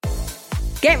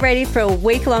Get ready for a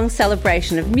week-long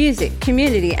celebration of music,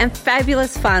 community and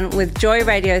fabulous fun with Joy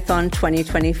Radiothon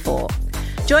 2024.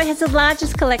 Joy has the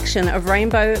largest collection of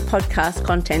rainbow podcast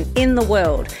content in the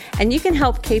world, and you can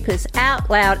help keep us out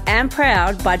loud and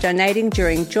proud by donating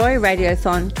during Joy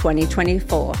Radiothon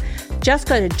 2024. Just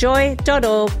go to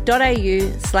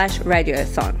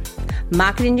joy.org.au/radiothon.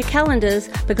 Mark it in your calendars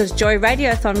because Joy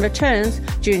Radiothon returns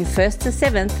June 1st to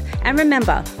 7th, and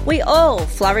remember, we all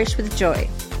flourish with joy.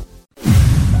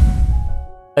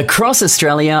 Across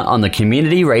Australia on the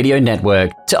Community Radio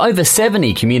Network to over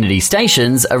 70 community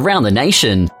stations around the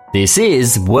nation, this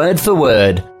is Word for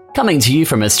Word, coming to you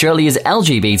from Australia's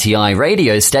LGBTI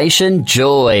radio station,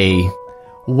 Joy.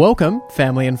 Welcome,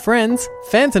 family and friends,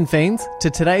 fans and fiends, to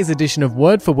today's edition of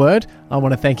Word for Word. I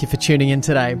want to thank you for tuning in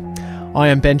today. I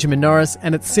am Benjamin Norris,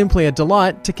 and it's simply a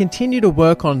delight to continue to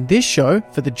work on this show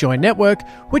for the Joy Network,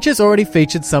 which has already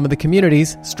featured some of the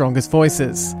community's strongest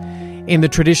voices. In the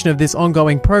tradition of this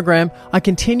ongoing program, I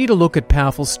continue to look at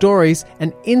powerful stories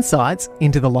and insights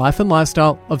into the life and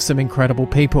lifestyle of some incredible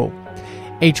people.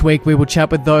 Each week we will chat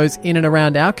with those in and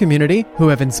around our community who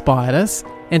have inspired us,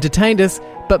 entertained us,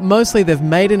 but mostly they've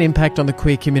made an impact on the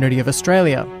queer community of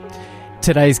Australia.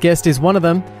 Today's guest is one of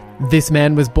them. This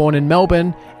man was born in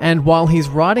Melbourne, and while his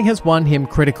writing has won him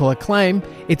critical acclaim,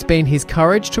 it's been his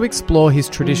courage to explore his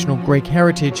traditional Greek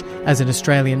heritage as an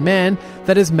Australian man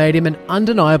that has made him an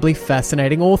undeniably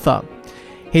fascinating author.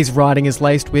 His writing is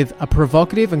laced with a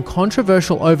provocative and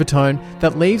controversial overtone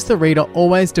that leaves the reader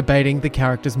always debating the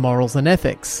character's morals and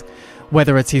ethics.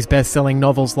 Whether it's his best-selling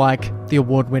novels like the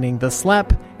award-winning The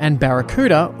Slap and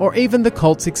Barracuda, or even the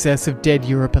cult success of Dead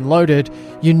Europe and Loaded,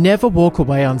 you never walk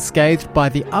away unscathed by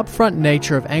the upfront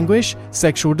nature of anguish,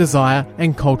 sexual desire,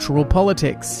 and cultural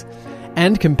politics.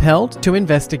 And compelled to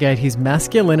investigate his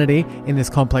masculinity in this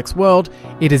complex world,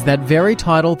 it is that very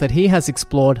title that he has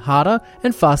explored harder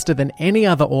and faster than any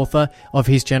other author of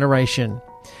his generation.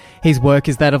 His work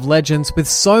is that of legends, with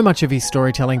so much of his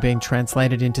storytelling being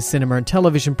translated into cinema and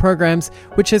television programs,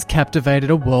 which has captivated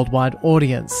a worldwide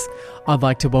audience. I'd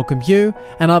like to welcome you,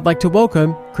 and I'd like to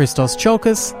welcome Christos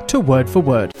Tsiolkas to Word for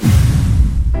Word.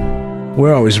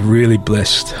 Where I was really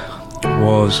blessed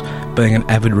was being an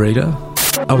avid reader.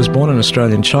 I was born an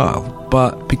Australian child,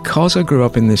 but because I grew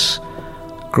up in this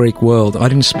Greek world, I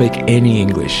didn't speak any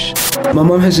English. My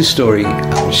mum has this story.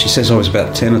 She says I was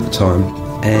about 10 at the time,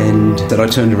 and that I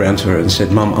turned around to her and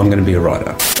said, "Mum, I'm going to be a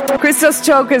writer." Christos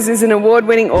Tsiolkas is an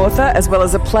award-winning author as well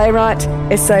as a playwright,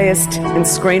 essayist and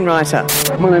screenwriter.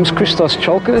 My name's Christos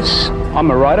Tsiolkas. I'm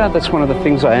a writer. That's one of the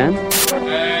things I am.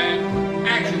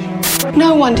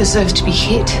 No one deserves to be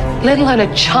hit, let alone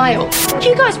a child.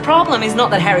 Hugo's problem is not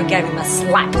that Harry gave him a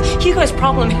slap. Hugo's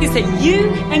problem is that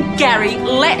you and Gary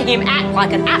let him act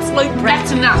like an absolute brat.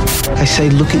 That's enough. They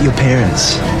say, look at your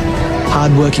parents.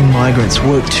 Hard-working migrants,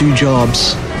 work 2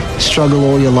 jobs, struggle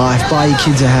all your life, buy your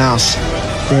kids a house.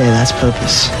 There, that's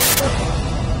purpose.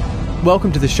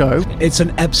 Welcome to the show. It's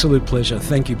an absolute pleasure.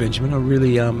 Thank you, Benjamin. I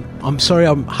really, I'm sorry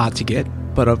I'm hard to get,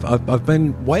 but I've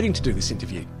been waiting to do this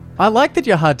interview. I like that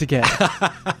you're hard to get.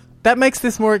 That makes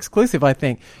this more exclusive, I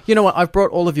think. You know what? I've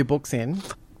brought all of your books in.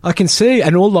 I can see,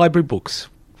 and all library books.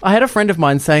 I had a friend of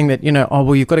mine saying that,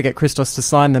 you've got to get Christos to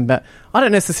sign them, but I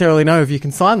don't necessarily know if you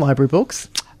can sign library books.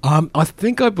 I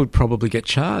think I would probably get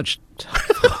charged.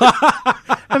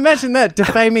 Imagine that,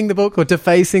 defaming the book or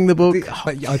defacing the book.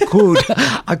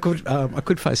 I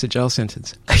could face a jail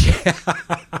sentence.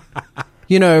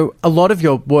 A lot of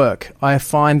your work, I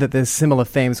find that there's similar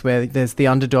themes where there's the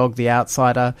underdog, the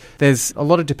outsider. There's a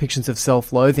lot of depictions of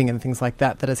self-loathing and things like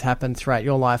that has happened throughout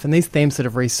your life, and these themes sort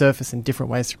of resurface in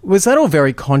different ways. Was that all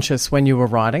very conscious when you were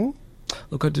writing?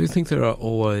 Look, I do think there are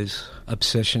always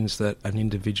obsessions that an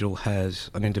individual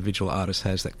artist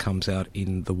has that comes out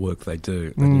in the work they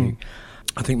do.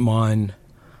 I think mine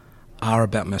are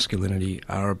about masculinity,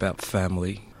 are about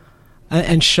family.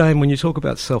 And shame, when you talk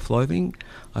about self-loathing,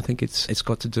 I think it's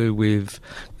got to do with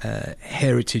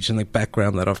heritage and the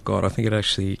background that I've got. I think it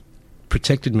actually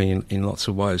protected me in lots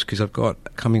of ways, because I've got,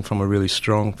 coming from a really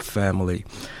strong family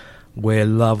where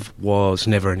love was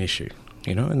never an issue.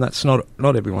 And that's not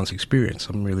everyone's experience.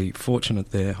 I'm really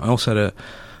fortunate there. I also had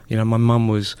my mum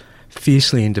was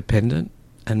fiercely independent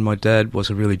and my dad was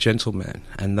a really gentle man,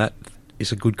 and that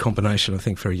is a good combination, I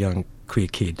think, for a young queer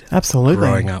kid. Absolutely.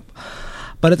 Growing up.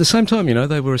 But at the same time,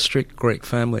 they were a strict Greek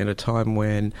family at a time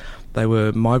when they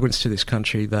were migrants to this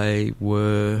country. They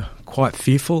were quite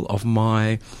fearful of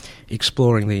my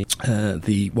exploring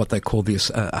the what they call the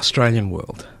Australian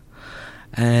world.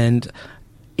 And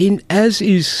as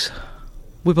is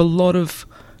with a lot of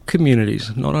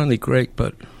communities, not only Greek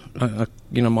but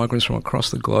migrants from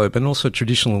across the globe, and also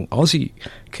traditional Aussie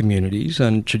communities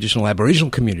and traditional Aboriginal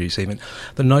communities even,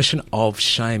 the notion of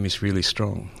shame is really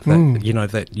strong. That,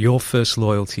 that your first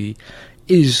loyalty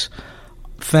is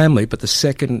family, but the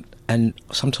second, and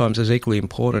sometimes as equally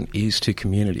important, is to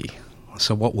community.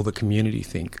 So what will the community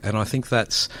think? And I think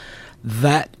that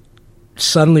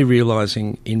suddenly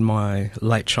realising in my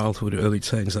late childhood, early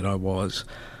teens that I was,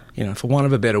 for want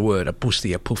of a better word, a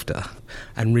pusti, a pufta,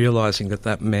 and realising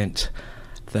that meant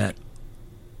that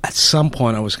at some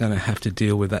point I was going to have to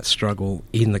deal with that struggle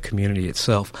in the community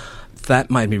itself.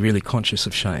 That made me really conscious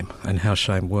of shame and how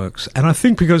shame works. And I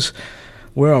think because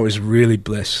where I was really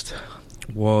blessed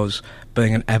was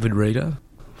being an avid reader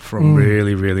from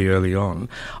really, really early on,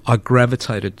 I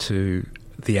gravitated to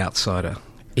the outsider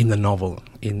in the novel,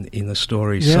 in the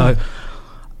story. Yeah. So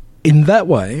in that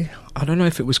way, I don't know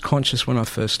if it was conscious when I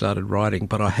first started writing,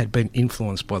 but I had been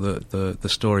influenced by the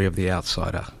story of the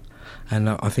outsider. And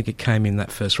I think it came in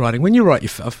that first writing. When you write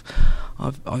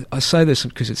I say this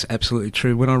because it's absolutely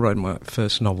true. When I wrote my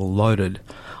first novel, Loaded,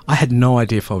 I had no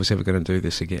idea if I was ever going to do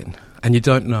this again. And you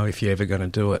don't know if you're ever going to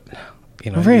do it.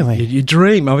 Really? You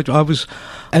dream. I was,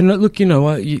 and look,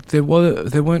 there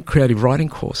weren't creative writing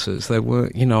courses. There were,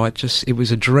 it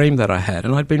was a dream that I had,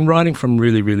 and I'd been writing from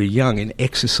really, really young in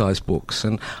exercise books,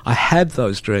 and I had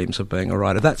those dreams of being a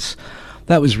writer. That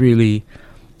was really,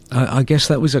 I guess,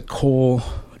 that was a core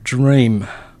dream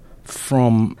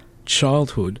from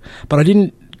childhood. But I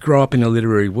didn't grow up in a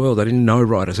literary world. I didn't know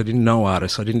writers. I didn't know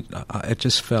artists. It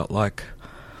just felt like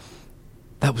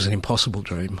that was an impossible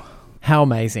dream. How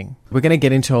amazing. We're going to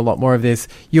get into a lot more of this.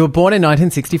 You were born in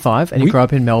 1965 and you grew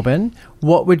up in Melbourne.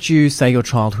 What would you say your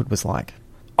childhood was like?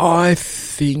 I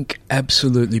think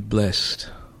absolutely blessed.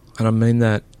 And I mean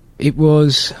that. It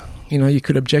was, you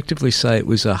could objectively say it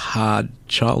was a hard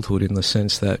childhood in the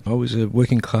sense that I was a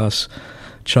working class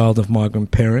child of migrant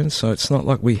parents, so it's not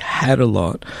like we had a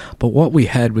lot, but what we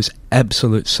had was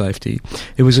absolute safety.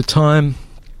 It was a time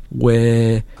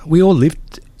where we all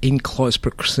lived in close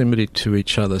proximity to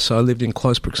each other. So I lived in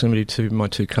close proximity to my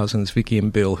two cousins, Vicky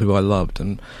and Bill, who I loved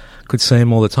and could see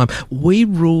them all the time.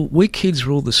 We kids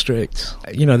ruled the streets.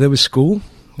 There was school.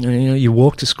 You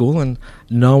walked to school, and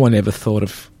no one ever thought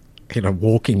of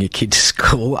walking your kid to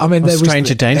school. I mean, there was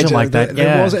stranger danger like that.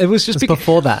 It was just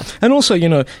before that. And also,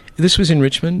 this was in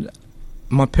Richmond.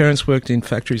 My parents worked in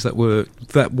factories that were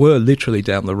literally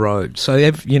down the road. So,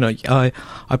 I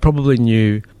probably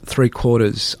knew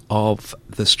 3/4 of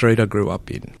the street I grew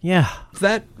up in. Yeah,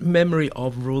 that memory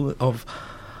of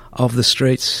the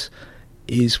streets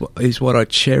is what I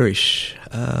cherish.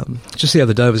 Just the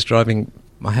other day, I was driving.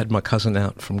 I had my cousin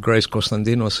out from Grace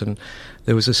Grosslandinos, and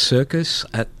there was a circus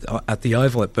at the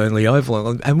Oval, at Burnley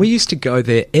Oval, and we used to go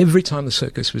there every time the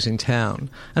circus was in town.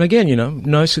 And again,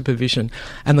 no supervision.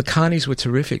 And the carnies were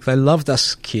terrific. They loved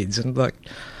us kids, and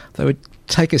they would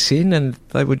take us in, and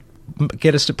they would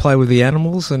get us to play with the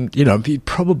animals, and you'd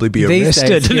probably be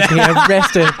arrested. These days, you'd be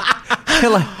arrested.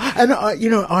 And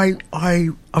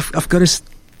I've got to.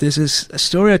 There's a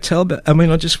story I tell about. I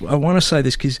want to say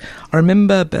this because I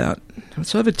remember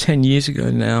it's over 10 years ago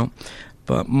now,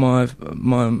 but my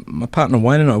partner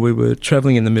Wayne and I, we were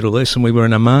travelling in the Middle East, and we were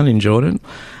in Amman in Jordan,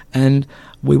 and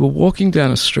we were walking down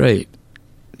a street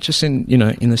just in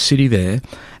the city there,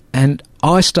 and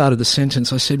I started the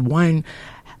sentence. I said, Wayne,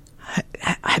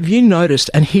 have you noticed?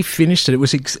 And he finished it. It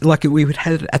was like we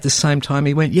had it at the same time.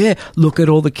 He went, yeah, look at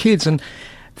all the kids. And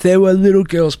there were little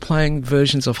girls playing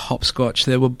versions of hopscotch.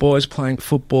 There were boys playing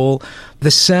football.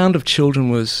 The sound of children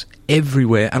was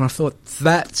everywhere. And I thought,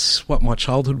 that's what my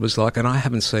childhood was like. And I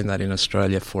haven't seen that in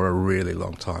Australia for a really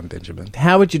long time, Benjamin.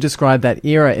 How would you describe that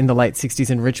era in the late 60s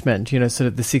in Richmond, sort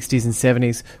of the 60s and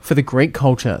 70s, for the Greek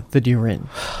culture that you were in?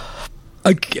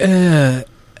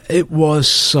 It was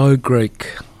so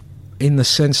Greek in the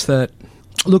sense that,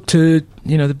 look, the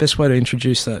best way to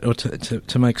introduce that or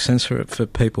to make sense for it for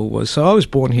people was, so I was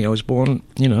born here. I was born,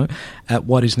 at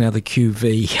what is now the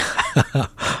QV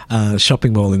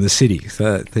shopping mall in the city,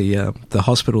 the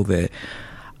hospital there.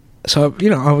 So,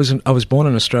 I was born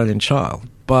an Australian child,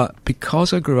 but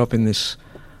because I grew up in this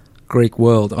Greek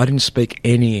world, I didn't speak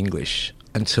any English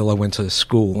until I went to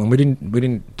school, and we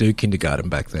didn't do kindergarten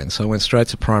back then. So I went straight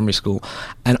to primary school,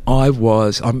 and I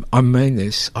was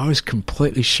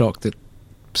completely shocked that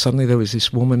suddenly there was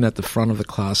this woman at the front of the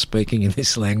class speaking in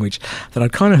this language that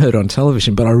I'd kind of heard on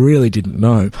television, but I really didn't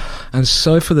know. And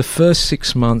so for the first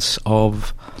 6 months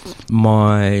of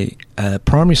my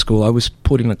primary school, I was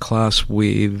put in a class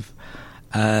with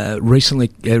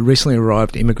recently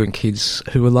arrived immigrant kids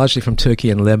who were largely from Turkey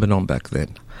and Lebanon back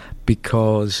then,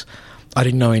 because I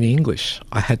didn't know any English.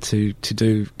 I had to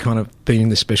do kind of being in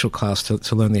the special class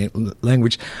to learn the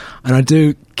language. And I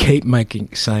do keep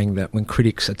saying that when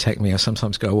critics attack me, I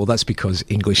sometimes go, well, that's because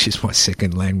English is my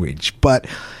second language. But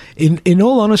in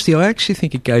all honesty, I actually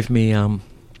think it gave me, to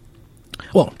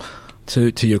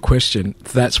your question,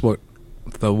 that's what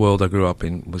the world I grew up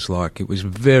in was like. It was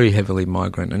very heavily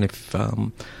migrant. And if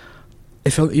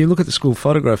you look at the school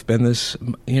photograph, Ben, there's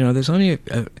only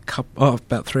a couple,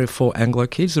 about 3 or 4 Anglo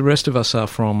kids. The rest of us are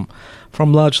from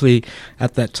largely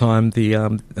at that time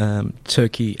the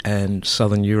Turkey and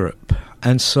Southern Europe,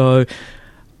 and so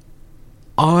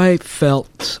I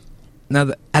felt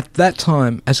that at that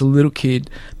time as a little kid,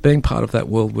 being part of that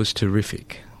world was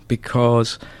terrific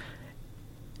because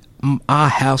our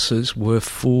houses were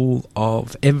full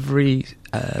of every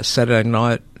Saturday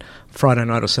night, Friday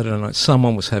night or Saturday night,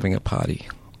 someone was having a party.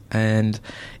 And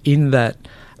in that,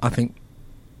 I think,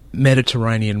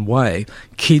 Mediterranean way,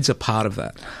 kids are part of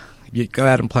that. You go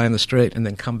out and play in the street and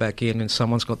then come back in and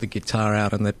someone's got the guitar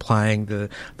out and they're playing. The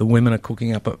women are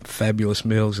cooking up fabulous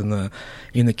meals in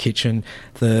the kitchen.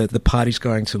 The party's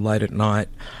going to late at night.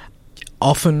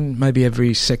 Often, maybe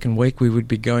every second week, we would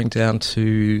be going down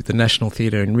to the National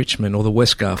Theatre in Richmond or the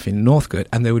Westgarth in Northcote,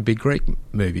 and there would be Greek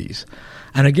movies.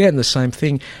 And again, the same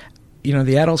thing. You know,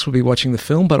 the adults would be watching the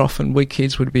film, but often we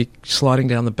kids would be sliding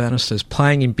down the banisters,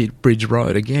 playing in Bridge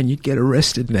Road. Again, you'd get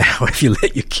arrested now if you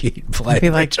let your kid play. It'd be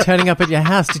like turning up at your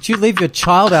house. Did you leave your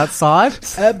child outside?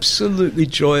 Absolutely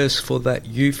joyous for that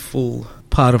youthful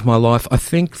part of my life. I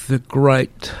think the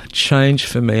great change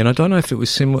for me, and I don't know if it was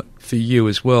similar for you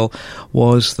as well,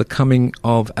 was the coming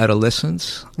of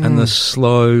adolescence and the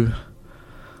slow...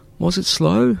 Was it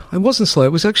slow? It wasn't slow.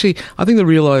 It was actually, I think, the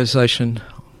realisation...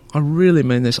 I really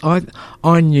mean this.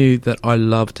 I knew that I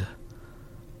loved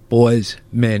boys,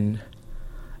 men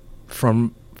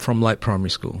from late primary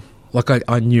school. Like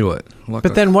I knew it.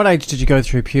 But then what age did you go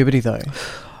through puberty though?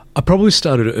 I probably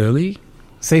started early.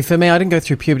 See, for me, I didn't go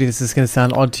through puberty. This is going to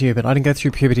sound odd to you, but I didn't go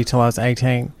through puberty till I was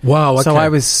 18. Wow, okay. So I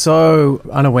was so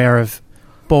unaware of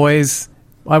boys.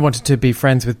 I wanted to be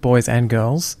friends with boys and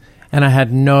girls. And I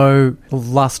had no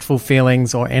lustful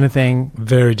feelings or anything.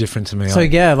 Very different to me. So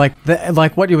yeah,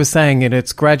 like what you were saying,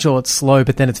 it's gradual, it's slow,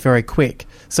 but then it's very quick.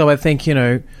 So I think,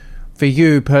 for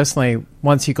you personally,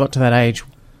 once you got to that age,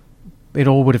 it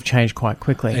all would have changed quite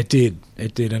quickly. It did.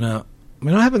 And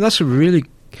that's a really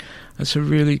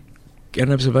an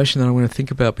observation that I want to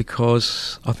think about,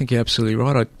 because I think you're absolutely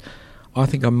right. I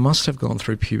think I must have gone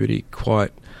through puberty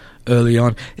quite early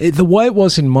on. The way it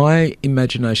was in my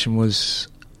imagination was...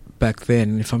 back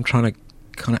then, if I'm trying to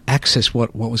kind of access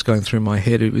what was going through my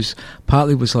head, it was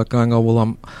partly like going, oh well,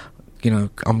 I'm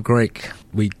Greek.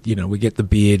 We get the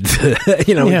beard,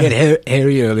 we get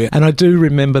hairy earlier, and I do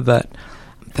remember that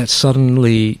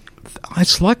suddenly,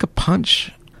 it's like a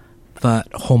punch, that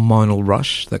hormonal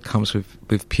rush that comes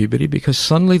with puberty, because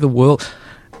suddenly the world.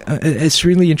 It's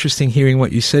really interesting hearing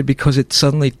what you said, because it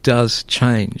suddenly does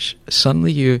change.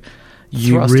 Suddenly you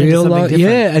realize,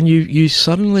 and you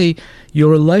suddenly, your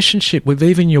relationship with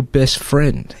even your best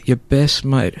friend, your best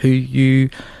mate, who you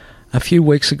a few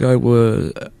weeks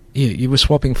ago you were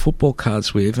swapping football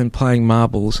cards with and playing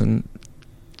marbles and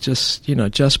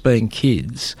just being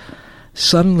kids,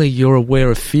 suddenly you're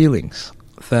aware of feelings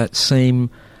that seem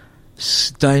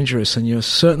dangerous, and you're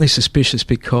certainly suspicious,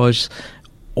 because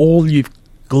all you've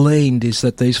gleaned is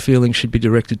that these feelings should be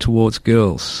directed towards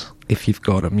girls. If you've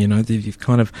got them, you've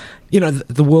kind of,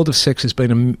 the world of sex has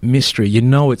been a mystery.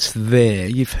 It's there.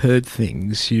 You've heard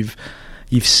things. You've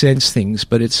sensed things,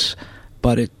 but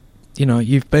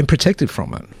you've been protected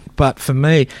from it. But for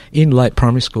me, in late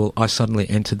primary school, I suddenly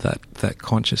entered that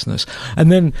consciousness,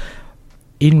 and then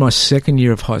in my second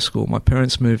year of high school, my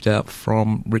parents moved out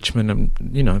from Richmond, and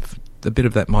a bit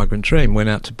of that migrant dream, went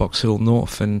out to Box Hill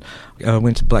North, and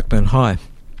went to Blackburn High,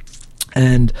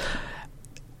 and.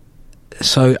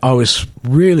 So I was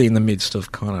really in the midst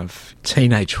of kind of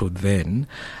teenagehood then,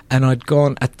 and I'd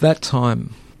gone at that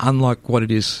time, unlike what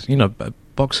it is,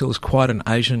 Box Hill is quite an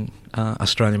Asian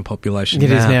Australian population.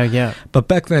 It is now, yeah. But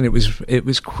back then it was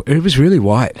really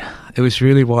white. It was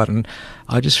really white, and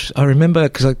I remember,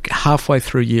 because halfway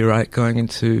through year 8 going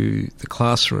into the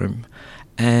classroom,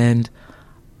 and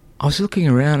I was looking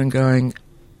around and going,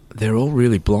 they're all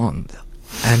really blonde.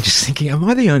 And just thinking, am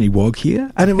I the only wog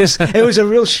here? And it was a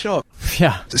real shock.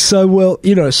 Yeah. So,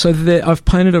 I've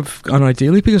painted an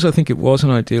idyllic, because I think it was an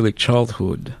idyllic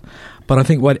childhood. But I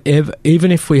think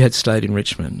even if we had stayed in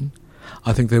Richmond,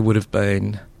 I think there would have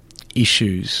been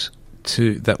issues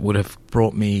that would have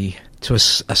brought me to a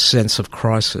sense of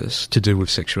crisis to do with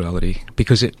sexuality,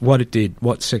 because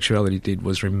what sexuality did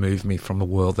was remove me from a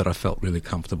world that I felt really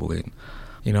comfortable in.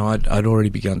 You know, I'd already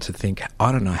begun to think,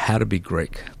 I don't know how to be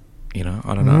Greek. You know,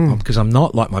 I don't know, because I'm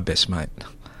not like my best mate.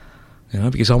 You know,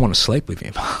 because I want to sleep with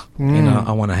him. You know,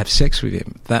 I want to have sex with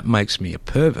him. That makes me a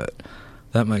pervert.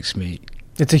 That makes me...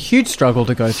 It's a huge struggle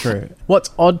to go through. What's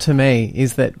odd to me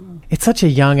is that it's such a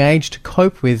young age to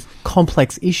cope with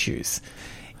complex issues.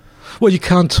 Well, you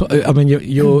can't... I mean,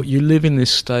 you live in this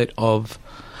state of...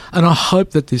 And I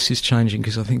hope that this is changing,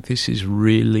 because I think this is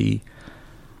really...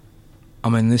 I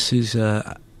mean, this is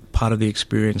part of the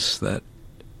experience that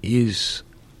is...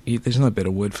 There's no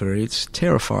better word for it. It's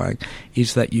terrifying,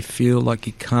 is that you feel like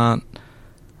you can't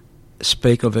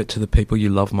speak of it to the people you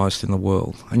love most in the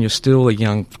world. And you're still a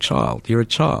young child. You're a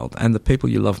child. And the people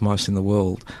you love most in the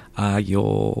world are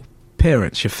your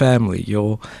parents, your family,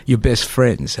 your best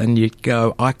friends. And you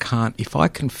go, I can't... If I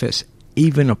confess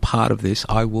even a part of this,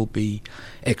 I will be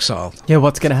exiled. Yeah,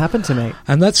 what's going to happen to me?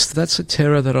 And that's a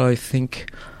terror that I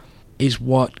think is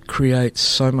what creates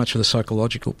so much of the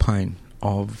psychological pain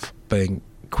of being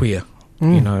queer,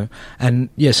 you know. And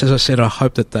yes, as I said, I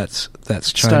hope that's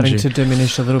changing. Starting to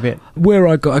diminish a little bit. Where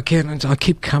I go again, and I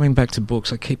keep coming back to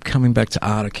books, I keep coming back to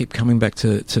art, I keep coming back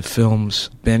to films,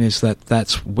 Ben, is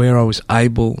that's where I was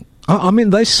able... I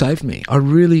mean, they saved me. I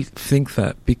really think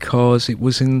that, because it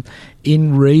was in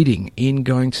reading, in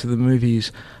going to the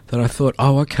movies, that I thought,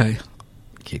 oh, okay,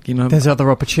 you know, there's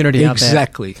other opportunity out there.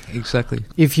 Exactly.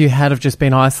 If you had have just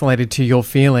been isolated to your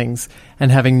feelings and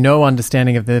having no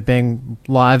understanding of there being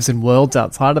lives and worlds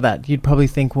outside of that, you'd probably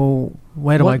think, well,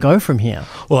 where do I go from here?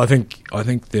 Well, I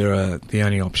think there are the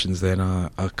only options then are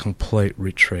a complete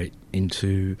retreat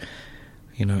into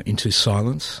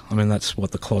silence. I mean, that's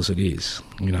what the closet is.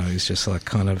 You know, it's just like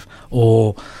kind of,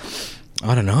 or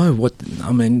I don't know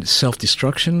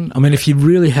self-destruction. I mean, if you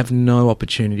really have no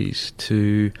opportunities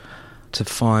to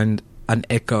find an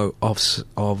echo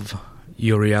of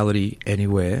your reality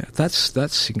anywhere,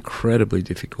 that's incredibly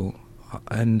difficult.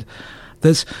 And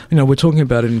there's, you know, we're talking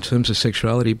about it in terms of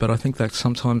sexuality, but I think that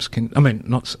sometimes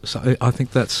I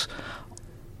think that's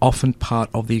often part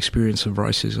of the experience of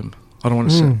racism. I don't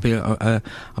want to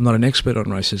I'm not an expert on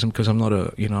racism, because I'm not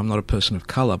a person of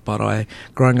colour, but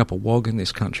growing up a WOG in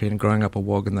this country and growing up a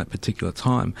WOG in that particular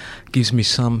time gives me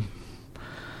some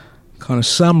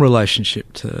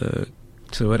relationship to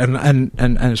it,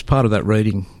 and as part of that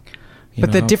reading.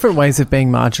 But they're different ways of being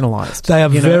marginalised. They are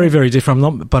very, very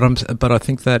different. But I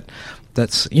think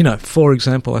that's, you know, for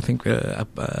example, I think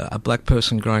a black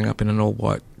person growing up in an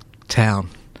all-white town,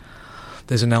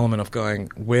 there's an element of going,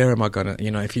 where am I going to,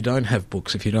 you know, if you don't have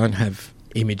books, if you don't have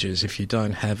images, if you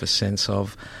don't have a sense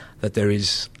of that there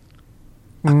is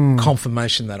a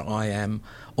confirmation that I am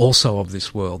also of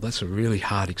this world, that's a really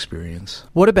hard experience.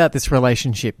 What about this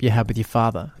relationship you had with your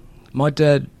father? My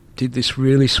dad did this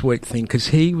really sweet thing, because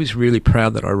he was really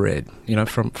proud that I read, you know,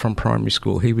 from primary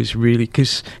school. He was really,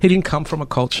 because he didn't come from a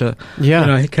culture, you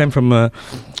know, he came from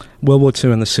World War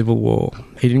II and the Civil War.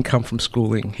 He didn't come from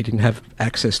schooling. He didn't have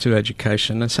access to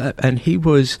education. And he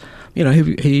was, you know,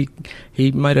 he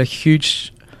made a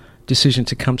huge decision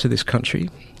to come to this country,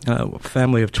 a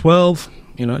family of 12,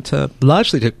 you know,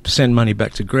 largely to send money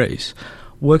back to Greece,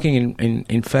 working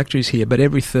in factories here. But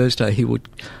every Thursday he would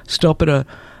stop at a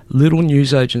little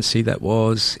news agency that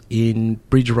was in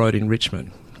Bridge Road in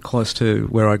Richmond, close to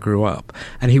where I grew up,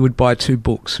 and he would buy 2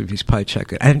 books with his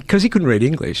paycheck. And because he couldn't read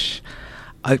English,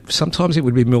 sometimes it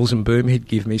would be Mills and Boom he'd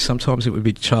give me, sometimes it would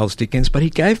be Charles Dickens, but he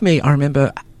gave me, I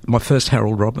remember, my first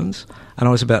Harold Robbins, and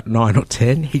I was about 9 or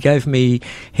 10. He gave me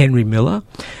Henry Miller,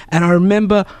 and I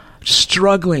remember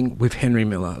struggling with Henry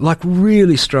Miller, like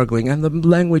really struggling, and the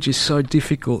language is so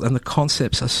difficult and the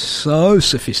concepts are so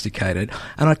sophisticated,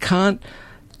 and I can't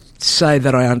say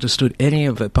that I understood any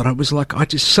of it, but I was like,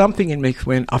 something in me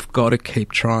went, I've got to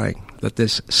keep trying, that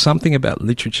there's something about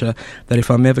literature that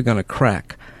if I'm ever going to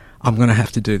crack, I'm going to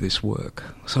have to do this work.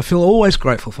 So I feel always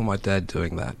grateful for my dad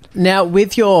doing that. Now,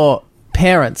 with your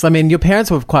parents, I mean, your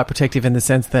parents were quite protective in the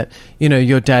sense that, you know,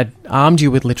 your dad armed you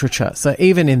with literature. So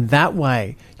even in that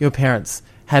way, your parents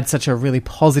had such a really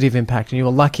positive impact and you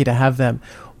were lucky to have them.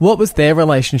 What was their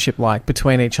relationship like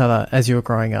between each other as you were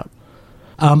growing up?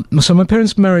 So my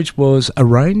parents' marriage was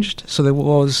arranged. So there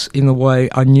was, in a way,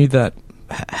 I knew that,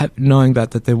 knowing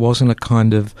that there wasn't a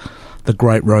kind of the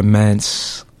great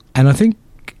romance. And I think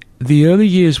the early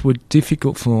years were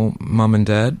difficult for mum and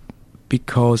dad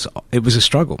because it was a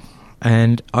struggle.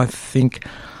 And I think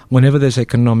whenever there's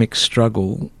economic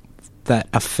struggle, that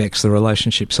affects the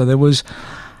relationship. So there was,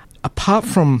 apart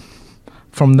from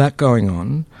that going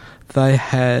on, they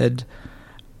had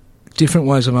different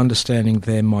ways of understanding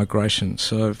their migration.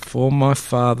 So for my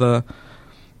father,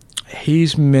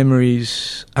 his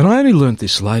memories, and I only learnt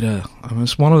this later, I mean,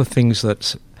 it's one of the things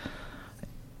that's,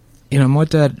 you know, my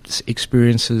dad's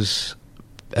experiences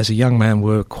as a young man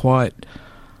were quite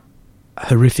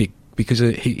horrific, because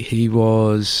he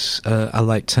was a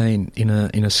late teen in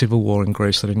a civil war in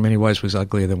Greece that in many ways was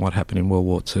uglier than what happened in World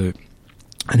War II.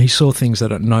 And he saw things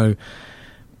that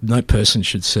no person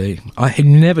should see. He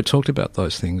never talked about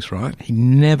those things, right? He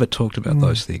never talked about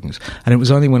those things. And it was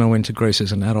only when I went to Greece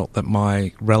as an adult that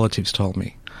my relatives told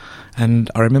me. And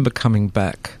I remember coming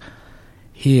back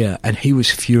here, and he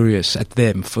was furious at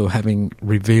them for having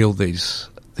revealed these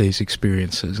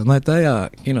experiences. And they are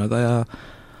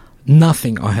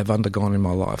nothing I have undergone in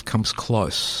my life comes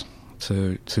close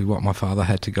to what my father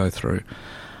had to go through.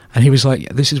 And he was like,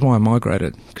 this is why I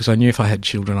migrated, because I knew if I had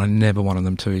children, I never wanted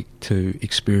them to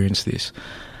experience this.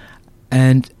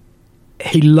 And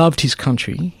he loved his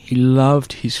country, he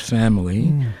loved his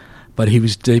family, but he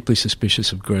was deeply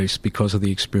suspicious of Greece because of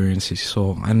the experience he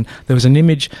saw. And there was an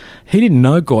image, he didn't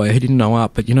know Goya, he didn't know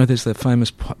art, but you know there's the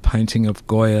famous painting of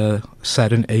Goya,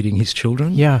 Saturn eating his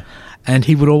children? Yeah. And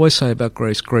he would always say about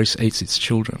Greece, Greece eats its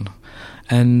children.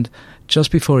 And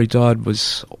just before he died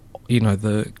was, you know,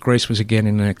 Greece was again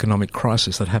in an economic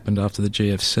crisis that happened after the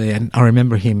GFC. And I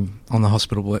remember him on the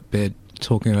hospital bed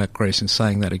talking about Greece and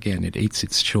saying that again, it eats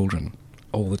its children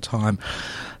all the time.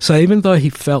 So even though he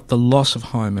felt the loss of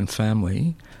home and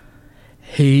family,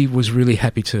 he was really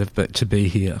happy to be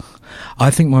here. I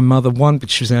think my mother,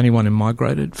 but she was the only one who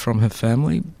migrated from her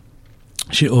family.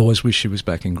 She always wished she was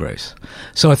back in Greece.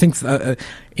 So I think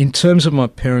in terms of my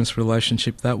parents'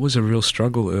 relationship, that was a real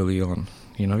struggle early on.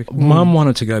 You know, Mum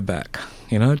wanted to go back.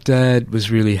 You know, Dad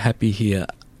was really happy here.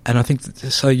 And I think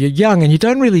so you're young and you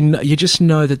don't really know, you just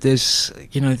know that there's,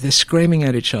 you know, they're screaming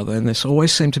at each other and they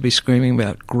always seem to be screaming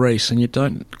about Greece and you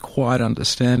don't quite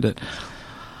understand it.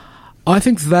 I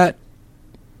think that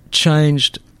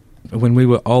changed when we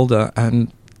were older,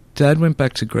 and Dad went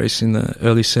back to Greece in the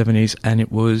early 70s, and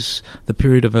it was the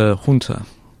period of a junta.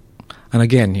 And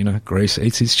again, you know, Greece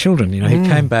eats its children. You know, he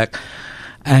came back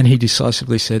and he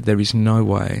decisively said, there is no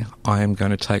way I am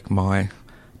going to take my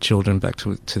children back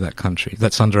to that country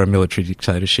that's under a military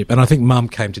dictatorship. And I think Mum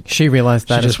came to... She realised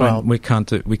that as well. We can't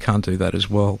do that as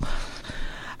well.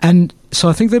 And so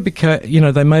I think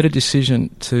they made a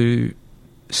decision to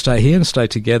stay here and stay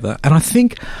together. And I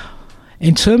think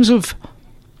in terms of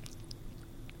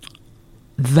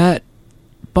that,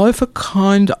 both a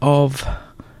kind of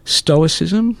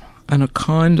stoicism and a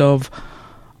kind of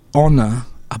honour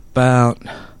about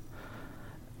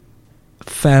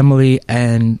family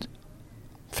and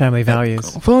family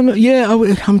values. Well, yeah,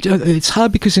 it's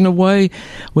hard because in a way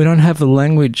we don't have the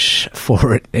language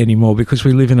for it anymore because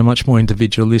we live in a much more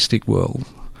individualistic world.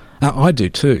 I do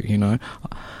too, you know.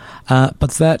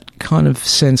 But that kind of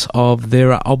sense of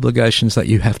there are obligations that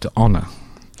you have to honour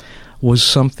was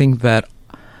something that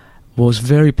was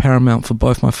very paramount for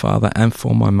both my father and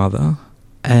for my mother.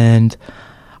 And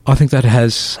I think that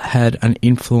has had an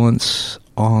influence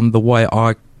on the way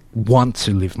I want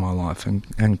to live my life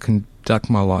and conduct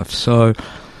my life. So,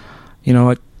 you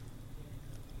know,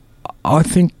 I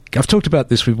think I've talked about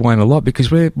this with Wayne a lot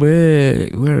because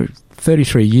we're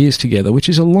 33 years together, which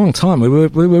is a long time. We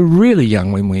were really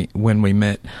young when we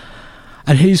met,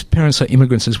 and his parents are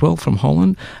immigrants as well from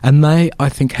Holland, and they, I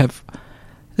think, have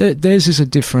theirs is a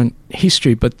different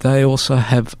history, but they also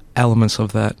have elements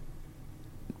of that,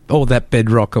 or that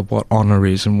bedrock of what honour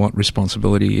is and what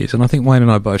responsibility is. And I think Wayne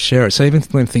and I both share it. So even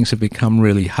when things have become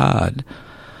really hard,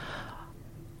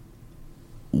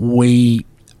 we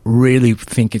really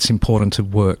think it's important to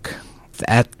work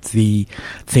at the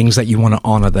things that you want to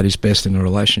honour that is best in a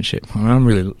relationship. I mean,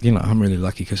 I'm really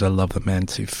lucky because I love the man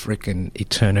to frickin'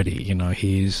 eternity. You know,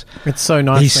 it's so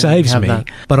nice. He saves me. That.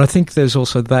 But I think there's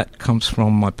also that comes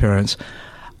from my parents.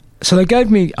 So they gave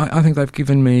me, I think they've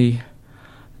given me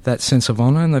that sense of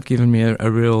honour, and they've given me a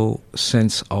real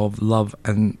sense of love.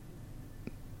 And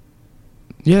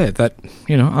yeah, that,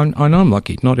 you know, I know I'm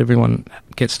lucky. Not everyone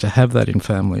gets to have that in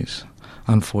families,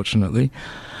 unfortunately.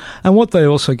 And what they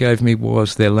also gave me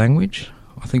was their language.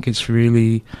 I think it's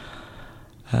really...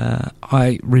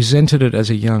 I resented it as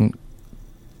a young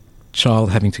child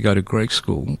having to go to Greek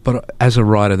school, but as a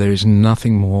writer there is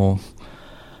nothing more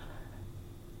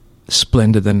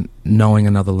splendid than knowing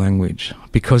another language.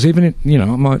 Because even, you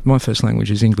know, my first language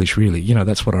is English, really. You know,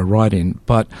 that's what I write in.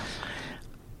 But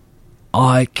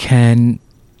I can...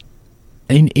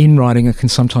 In writing, I can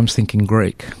sometimes think in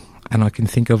Greek. And I can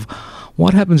think of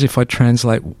what happens if I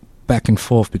translate back and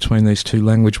forth between these two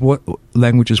languages.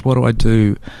 What do I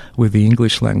do with the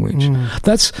English language?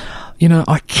 That's,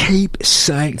 I keep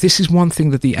saying, this is one thing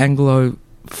that the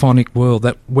Anglophonic world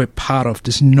that we're part of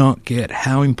does not get,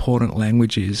 how important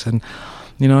language is. And,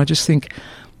 I just think,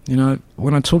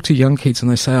 when I talk to young kids and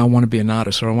they say, I want to be an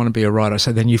artist or I want to be a writer, I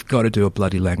say, then you've got to do a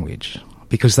bloody language,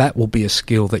 because that will be a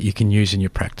skill that you can use in your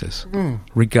practice,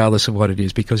 regardless of what it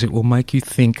is, because it will make you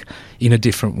think in a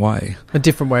different way. A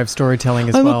different way of storytelling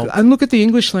as well. And look at the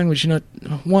English language.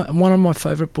 One of my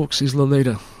favourite books is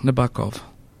Lolita Nabokov.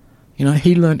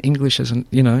 He learned English as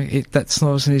that's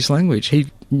not his language. He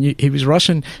was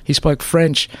Russian, he spoke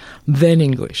French, then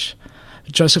English.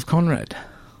 Joseph Conrad.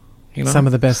 Some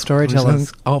of the best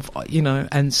storytellers.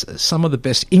 And some of the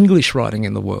best English writing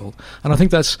in the world. And I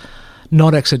think that's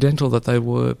not accidental that they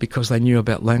were, because they knew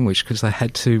about language, because they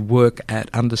had to work at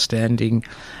understanding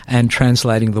and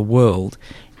translating the world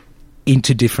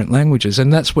into different languages.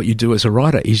 And that's what you do as a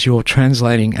writer, is you're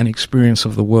translating an experience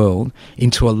of the world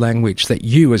into a language that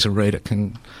you as a reader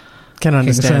can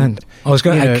understand. I was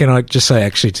going to, can I just say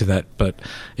actually to that, but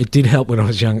it did help when I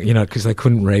was young, because they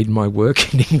couldn't read my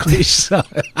work in English. So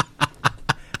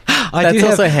that's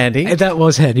also handy. That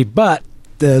was handy, but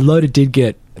the Loaded did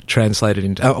get translated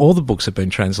into, all the books have been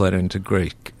translated into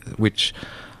Greek,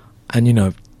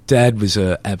 and Dad was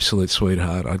an absolute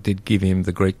sweetheart. I did give him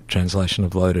the Greek translation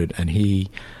of Loaded, and he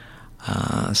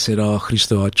said, "Oh,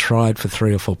 Christo, I tried for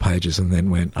 3 or 4 pages and then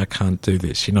went, I can't do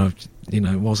this." It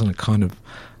wasn't a kind of,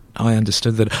 I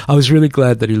understood that. I was really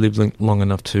glad that he lived long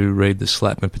enough to read the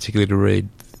Slap, and particularly to read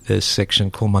the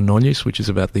section called Manonius, which is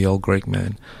about the old Greek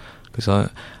man, because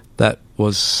Dad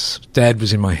was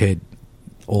in my head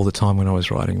all the time when I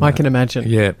was writing that. I can imagine.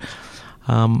 Yeah.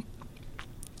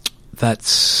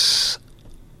 That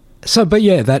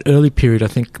early period, I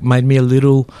think, made me a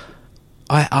little...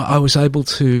 I was able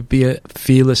to be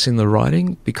fearless in the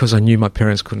writing because I knew my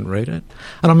parents couldn't read it.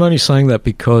 And I'm only saying that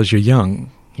because you're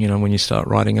young, when you start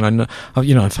writing. And I know,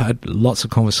 I've had lots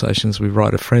of conversations with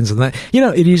writer friends, and that,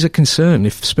 it is a concern,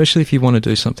 especially if you want to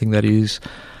do something that is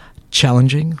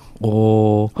challenging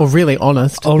or really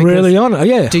honest. Or really honest,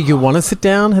 yeah. Do you want to sit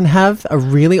down and have a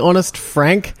really honest,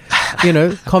 frank,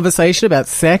 conversation about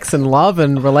sex and love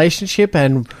and relationship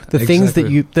and the things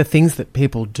that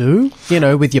people do,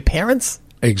 with your parents?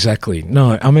 Exactly.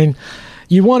 No, I mean,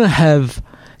 you want to have,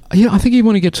 I think you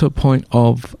want to get to a point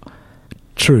of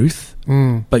truth,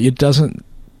 but you don't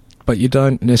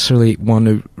necessarily want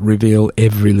to reveal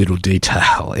every little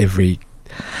detail,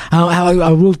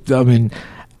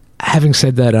 having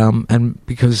said that, and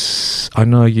because I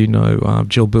know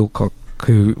Jill Bilcock,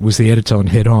 who was the editor on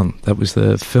Head On, that was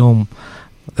the film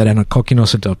that Anna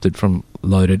Kokinos adopted from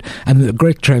Loaded, and the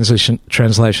Greek translation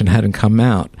hadn't come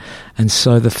out, and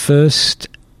so the first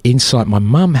insight my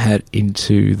mum had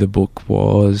into the book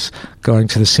was going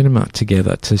to the cinema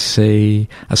together to see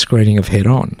a screening of Head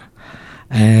On,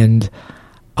 and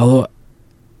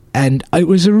it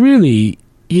was a really,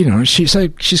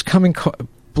 she's coming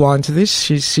blind to this.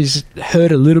 She's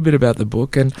heard a little bit about the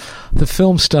book, and the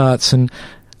film starts and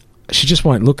she just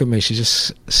won't look at me. She's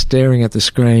just staring at the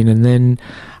screen, and then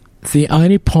the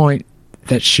only point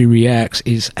that she reacts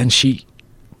is, and she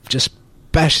just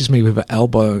bashes me with her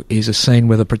elbow, is a scene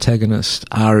where the protagonist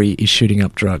Ari is shooting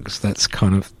up drugs. That's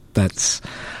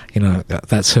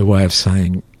her way of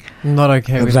saying not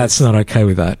okay with that's not okay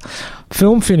with that.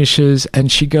 Film finishes and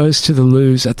she goes to the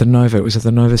loos at the Nova. It was at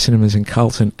the Nova Cinemas in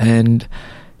Carlton, and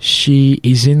she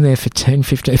is in there for 10,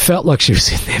 15... It felt like she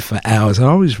was in there for hours, and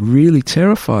I was really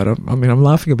terrified. I'm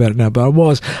laughing about it now, but I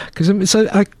was, because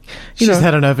she's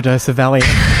had an overdose of Valium.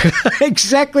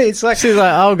 Exactly. It's like... She's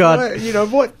like, oh, God.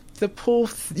 What the poor...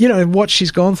 what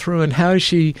she's gone through, and how is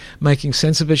she making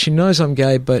sense of it? She knows I'm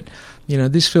gay, but,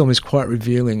 this film is quite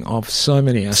revealing of so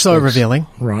many aspects. So revealing.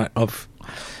 Right.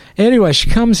 Anyway, she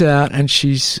comes out and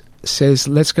she says,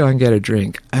 let's go and get a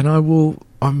drink, and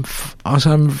I'm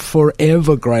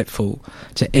forever grateful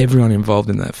to everyone involved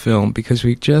in that film, because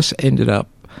we just ended up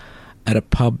at a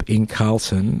pub in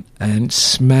Carlton and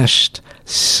smashed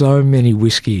so many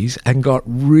whiskies and got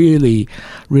really,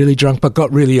 really drunk, but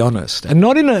got really honest. And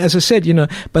not as I said,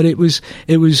 but it was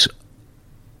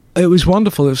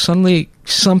wonderful. It was suddenly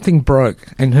something broke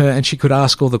in her, and she could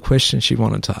ask all the questions she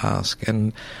wanted to ask.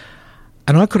 And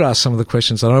I could ask some of the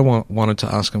questions that I wanted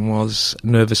to ask and was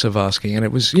nervous of asking. And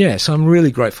it was, so I'm really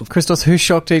grateful. Christos, who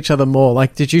shocked each other more?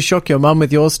 Like, did you shock your mum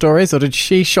with your stories, or did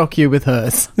she shock you with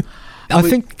hers? I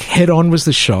think Head On was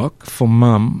the shock for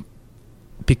Mum,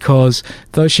 because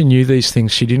though she knew these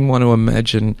things, she didn't want to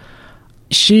imagine.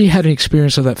 She had an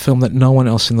experience of that film that no one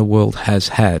else in the world has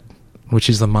had, which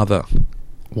is the mother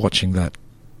watching that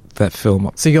that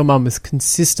film. So your mum was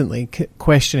consistently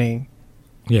questioning,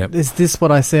 Yeah. is this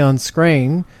what I see on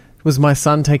screen? Was my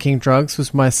son taking drugs?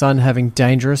 Was my son having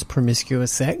dangerous,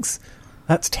 promiscuous sex?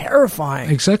 That's terrifying.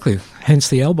 Exactly. Hence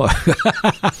the elbow.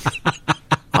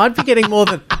 I'd be getting more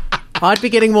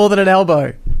than an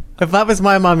elbow. If that was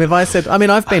my mum, if I said, I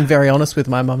mean, I've been very honest with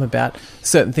my mum about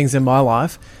certain things in my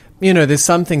life. You know, there's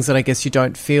some things that I guess you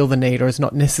don't feel the need or it's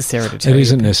not necessary to tell you. It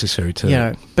isn't necessary to. You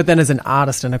know, but then as an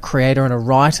artist and a creator and a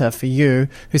writer for you,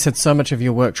 who's had so much of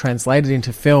your work translated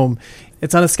into film,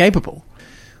 it's unescapable.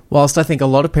 Whilst I think a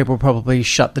lot of people probably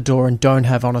shut the door and don't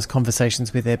have honest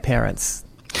conversations with their parents.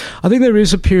 I think there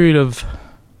is a period of,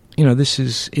 you know, this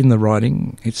is in the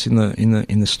writing, it's in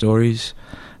the stories.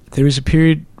 There is a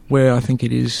period where I think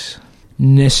it is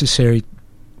necessary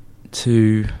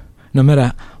to, no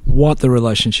matter what the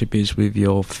relationship is with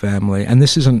your family, and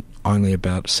this isn't only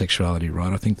about sexuality,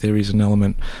 right? I think there is an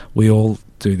element, we all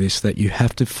do this, that you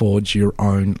have to forge your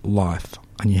own life,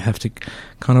 and you have to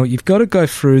you've got to go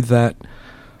through that.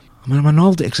 I mean, I'm an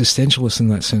old existentialist in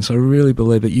that sense. I really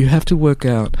believe that you have to work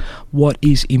out what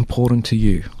is important to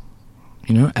you.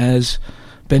 You know, as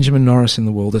Benjamin Norris in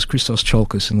the world, as Christos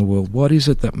Tsiolkas in the world, what is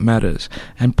it that matters?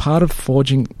 And part of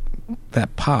forging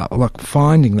that path, like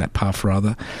finding that path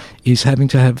rather, is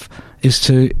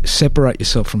to separate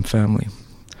yourself from family.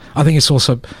 I think it's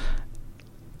also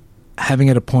having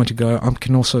at a point to go, I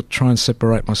can also try and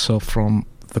separate myself from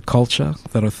the culture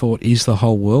that I thought is the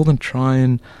whole world and try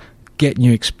and get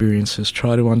new experiences,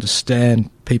 try to understand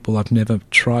people I've never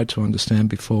tried to understand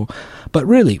before. But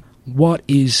really, what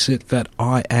is it that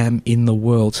I am in the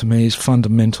world, to me, is a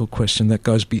fundamental question that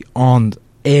goes beyond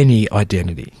any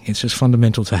identity. It's just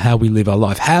fundamental to how we live our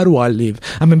life. How do I live?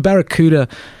 I mean, Barracuda,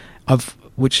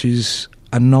 which is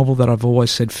a novel that I've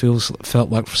always said felt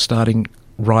like starting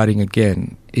writing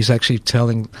again, is actually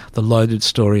telling the Loaded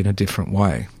story in a different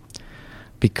way.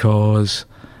 Because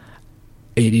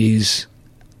it is,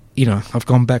 you know, I've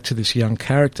gone back to this young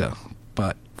character,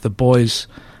 but the boys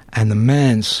and the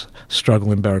man's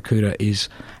struggle in Barracuda is,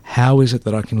 how is it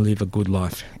that I can live a good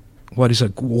life? What is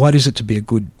it to be a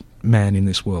good man in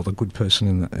this world, a good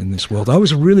person in this world? I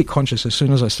was really conscious as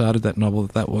soon as I started that novel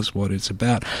that was what it's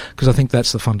about, because I think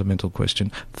that's the fundamental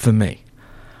question for me.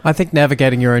 I think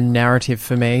navigating your own narrative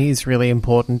for me is really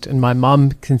important, and my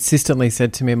mum consistently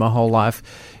said to me my whole life,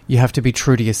 you have to be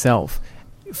true to yourself.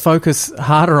 Focus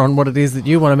harder on what it is that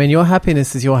you want. I mean, your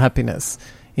happiness is your happiness.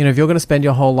 You know, if you're going to spend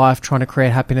your whole life trying to create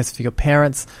happiness for your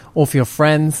parents or for your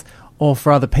friends or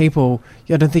for other people,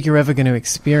 I don't think you're ever going to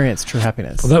experience true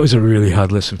happiness. Well, that was a really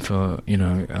hard lesson for,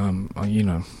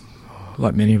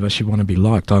 like many of us, you want to be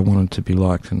liked. I wanted to be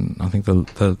liked, and I think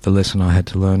the lesson I had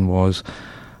to learn was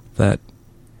that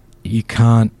you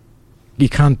can't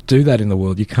do that in the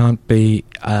world. You can't be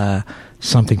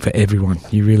something for everyone.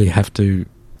 You really have to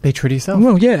be true to yourself.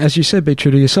 Well, yeah, as you said, be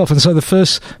true to yourself. And so the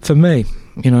first, for me,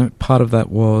 you know, part of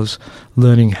that was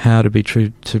learning how to be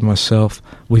true to myself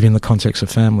within the context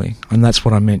of family. And that's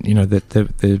what I meant, you know, that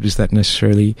there was that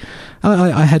necessarily...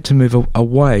 I had to move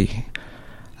away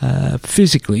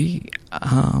physically,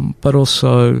 but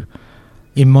also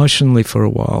emotionally for a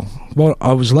while. Well,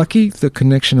 I was lucky the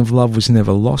connection of love was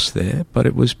never lost there, but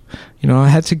it was, you know, I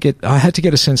had to get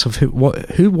a sense of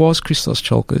who was Christos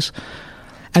Tsiolkas.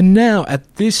 And now,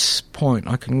 at this point,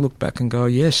 I can look back and go,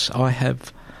 yes, I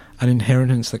have an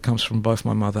inheritance that comes from both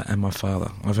my mother and my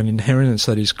father. I have an inheritance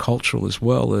that is cultural as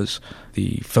well as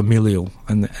the familial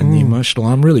and the emotional.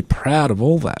 I'm really proud of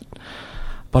all that.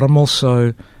 But I'm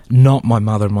also not my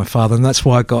mother and my father, and that's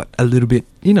why I got a little bit,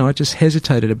 you know, I just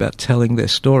hesitated about telling their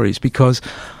stories, because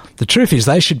the truth is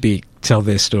they should tell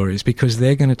their stories, because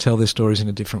they're going to tell their stories in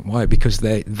a different way, because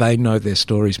they know their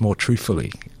stories more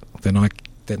truthfully than I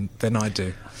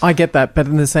do. I get that, but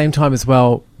at the same time as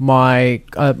well, my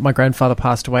grandfather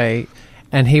passed away,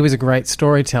 and he was a great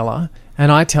storyteller,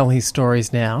 and I tell his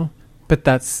stories now, but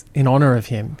that's in honour of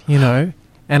him, you know.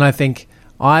 And I think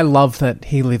I love that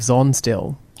he lives on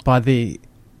still by the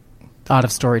art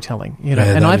of storytelling, you know.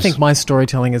 And I think my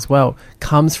storytelling as well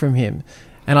comes from him,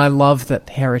 and I love that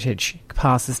heritage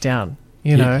passes down.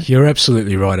 You know, you're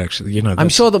absolutely right. Actually, you know, I'm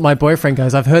sure that my boyfriend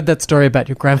goes, "I've heard that story about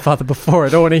your grandfather before. I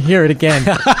don't want to hear it again."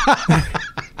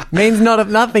 Means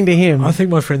nothing to him. I think,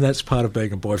 my friend, that's part of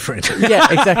being a boyfriend. Yeah,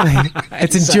 exactly.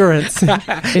 It's endurance.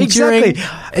 Exactly.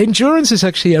 Endurance is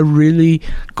actually a really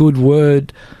good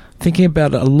word. Thinking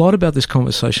about a lot about this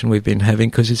conversation we've been having,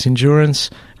 because it's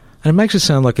endurance, and it makes it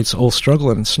sound like it's all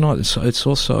struggle, and it's not. It's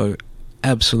also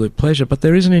absolute pleasure. But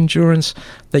there is an endurance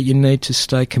that you need to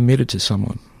stay committed to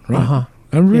someone. Right? Uh-huh.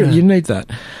 And really, you need that.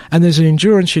 And there's an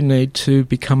endurance you need to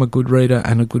become a good reader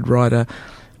and a good writer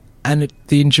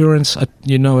the endurance,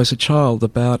 as a child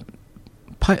about,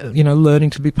 learning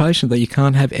to be patient, that you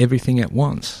can't have everything at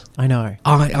once. I know.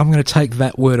 I'm going to take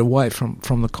that word away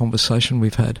from the conversation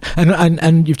we've had.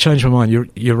 And you've changed my mind.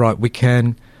 You're right. We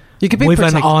can, with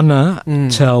an honour,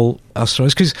 tell our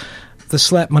stories. Because the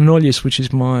slap Manolius, which is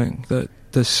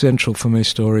the central for me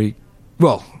story,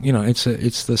 well,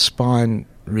 it's the spine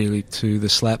really to the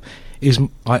slap,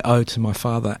 I owe to my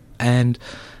father and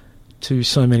to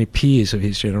so many peers of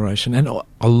his generation. And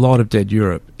a lot of Dead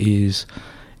Europe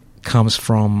comes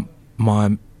from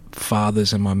my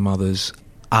father's and my mother's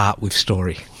art with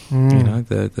story.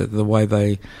 The way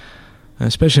they,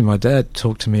 especially my dad,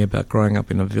 talked to me about growing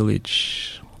up in a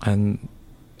village, and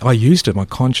I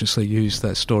consciously used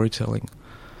that storytelling.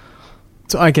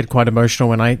 So I get quite emotional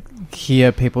when I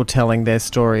hear people telling their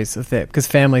stories because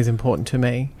family is important to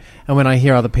me. And when I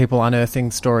hear other people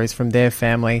unearthing stories from their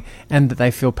family and that they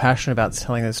feel passionate about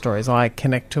telling their stories, I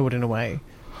connect to it in a way.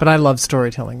 But I love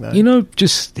storytelling, though.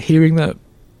 Just hearing that,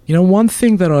 one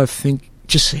thing that I think,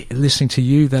 just listening to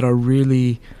you, that I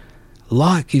really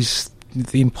like is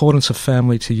the importance of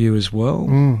family to you as well.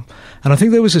 And I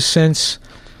think there was a sense,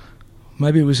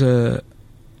 maybe it was a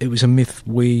myth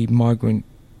we migrant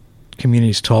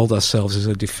communities told ourselves as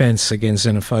a defence against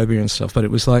xenophobia and stuff, but it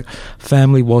was like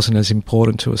family wasn't as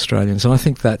important to Australians. And I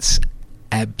think that's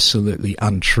absolutely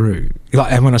untrue.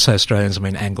 And when I say Australians, I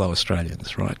mean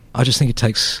Anglo-Australians, right? I just think it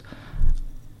takes,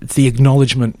 the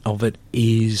acknowledgement of it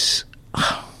is,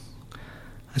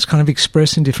 it's kind of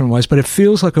expressed in different ways, but it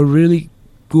feels like a really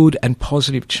good and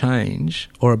positive change,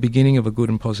 or a beginning of a good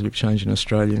and positive change in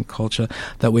Australian culture,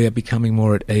 that we are becoming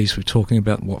more at ease with talking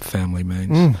about what family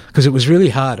means. Because it was really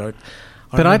hard.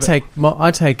 I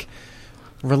take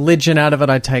religion out of it,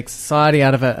 I take society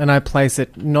out of it, and I place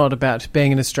it not about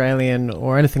being an Australian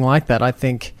or anything like that. I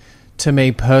think, to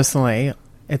me personally,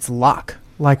 it's luck.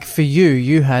 Like for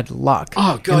you had luck.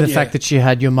 Oh, God, in the fact that you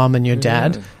had your mum and your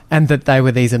dad, and that they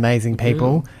were these amazing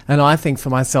people. And I think for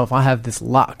myself, I have this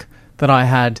luck that I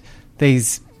had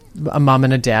a mum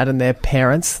and a dad and their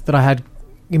parents that I had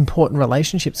important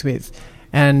relationships with.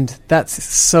 And that's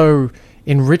so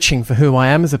enriching for who I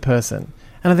am as a person.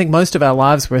 And I think most of our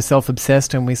lives we're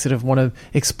self-obsessed and we sort of want to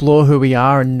explore who we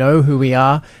are and know who we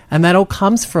are, and that all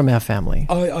comes from our family.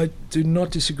 I do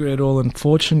not disagree at all. And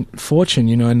fortune,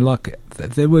 and luck,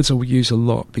 they're words I use a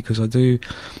lot, because I do,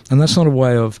 and that's not a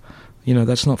way of,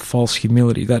 that's not false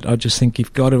humility. That I just think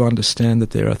you've got to understand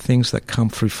that there are things that come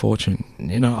through fortune.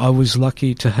 I was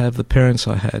lucky to have the parents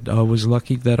I had. I was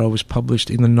lucky that I was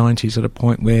published in the 90s at a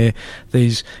point where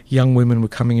these young women were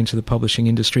coming into the publishing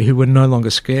industry who were no longer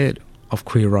scared of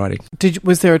queer writing.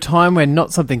 Was there a time when,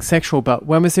 not something sexual, but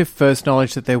when was there first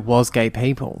knowledge that there was gay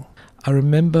people? I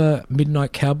remember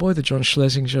Midnight Cowboy, the John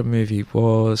Schlesinger movie,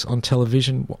 was on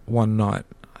television one night.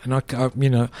 And I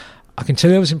can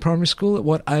tell you I was in primary school. At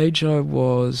what age I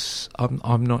was,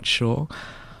 I'm not sure.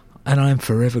 And I am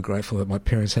forever grateful that my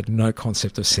parents had no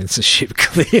concept of censorship,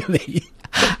 clearly.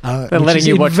 They're letting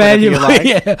you watch whatever you like.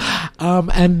 Yeah.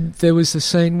 And there was the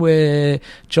scene where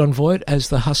John Voight, as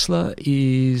the hustler,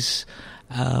 is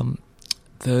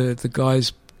the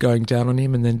guy's going down on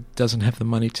him and then doesn't have the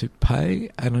money to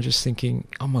pay. And I'm just thinking,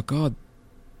 oh my God.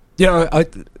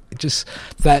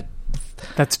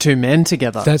 That's two men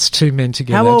together. That's two men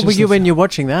together. How old were you when you're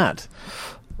watching that?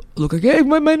 Look, again,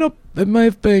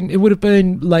 it would have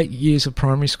been late years of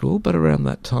primary school, but around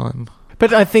that time.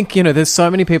 But I think, there's so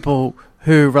many people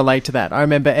who relate to that. I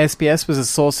remember SBS was a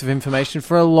source of information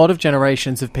for a lot of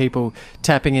generations of people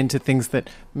tapping into things that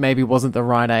maybe wasn't the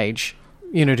right age,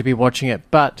 to be watching it.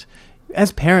 But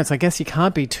as parents, I guess you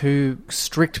can't be too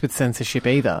strict with censorship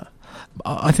either.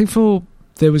 I think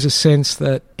there was a sense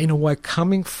that, in a way,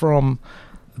 coming from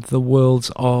the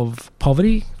worlds of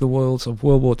poverty, the worlds of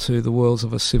World War II, the worlds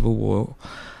of a civil war,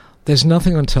 there's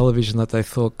nothing on television that they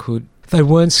thought they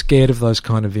weren't scared of those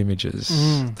kind of images.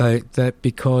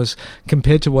 Because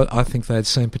compared to what I think they had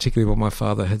seen, particularly what my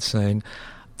father had seen,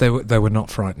 they were not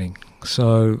frightening.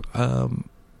 So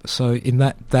in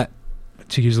that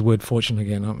to use the word fortune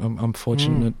again, I'm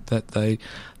fortunate that they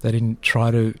didn't try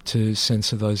to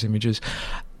censor those images.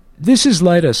 This is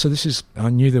later, so I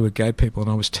knew there were gay people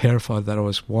and I was terrified that I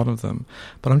was one of them.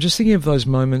 But I'm just thinking of those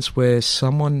moments where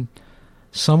someone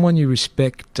you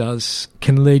respect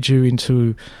can lead you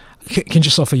into, can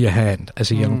just offer your hand as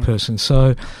a young person.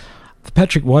 So the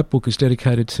Patrick White book is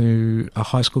dedicated to a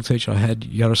high school teacher I had,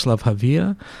 Yaroslav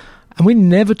Havia, and we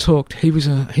never talked. He was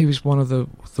one of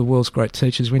the world's great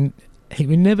teachers. We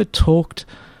never talked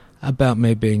about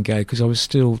me being gay because I was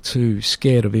still too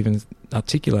scared of even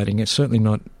articulating it, certainly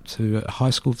not to a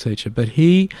high school teacher. But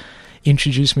he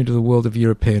introduced me to the world of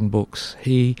European books.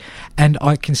 And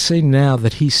I can see now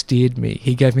that he steered me.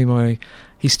 He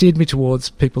steered me towards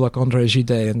people like André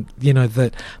Gide and,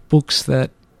 that books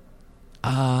that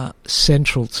are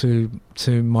central to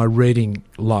my reading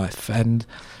life. And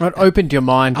it opened your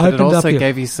mind, but it also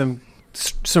gave you some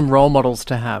role models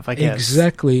to have, I guess.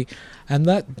 Exactly. And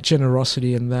that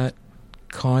generosity and that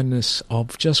kindness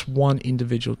of just one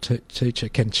individual teacher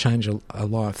can change a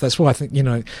life. That's why I think,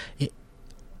 I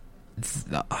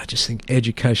just think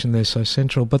education there is so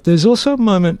central. But there's also a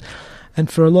moment,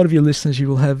 and for a lot of your listeners, you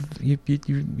will have, you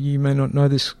may not know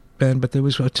this, Ben, but there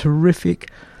was a terrific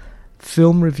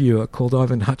film reviewer called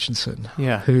Ivan Hutchinson,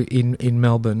 who in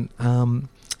Melbourne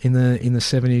in the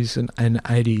 70s and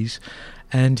 80s,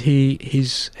 and he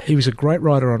was a great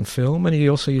writer on film, and he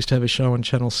also used to have a show on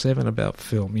Channel 7 about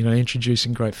film,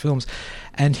 introducing great films,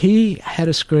 and he had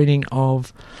a screening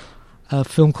of a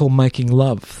film called Making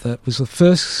Love that was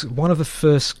one of the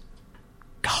first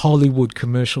Hollywood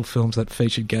commercial films that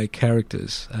featured gay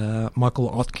characters. Michael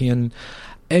Otkin.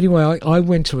 Anyway, I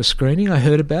went to a screening. I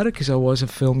heard about it because I was a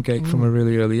film geek from a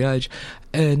really early age.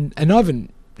 And Ivan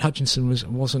Hutchinson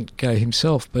wasn't gay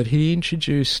himself, but he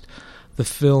introduced the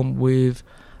film with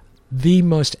the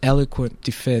most eloquent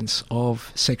defence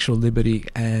of sexual liberty.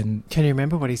 And can you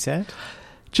remember what he said?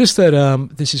 Just that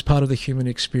this is part of the human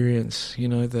experience,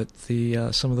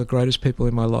 that some of the greatest people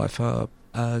in my life are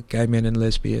gay men and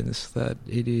lesbians, that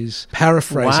it is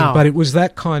paraphrasing, but it was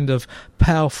that kind of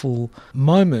powerful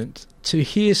moment to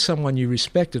hear someone you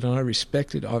respected, and I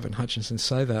respected Ivan Hutchinson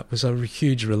say that, was a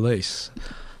huge release.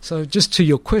 So just to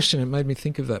your question, it made me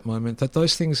think of that moment, that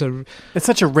those things are... It's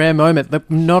such a rare moment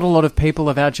that not a lot of people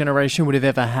of our generation would have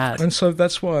ever had. And so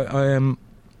that's why I am,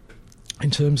 in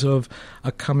terms of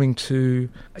a coming to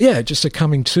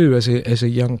as a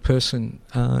young person,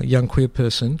 young queer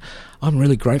person, I'm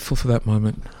really grateful for that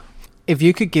moment. If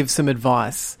you could give some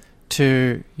advice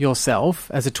to yourself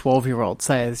as a 12-year-old,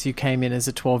 say as you came in as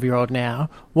a 12-year-old now,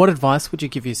 what advice would you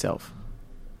give yourself?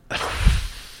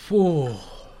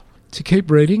 To keep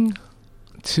reading,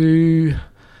 to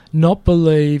not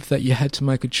believe that you had to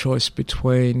make a choice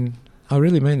between, I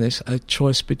really mean this, a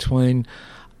choice between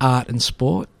art and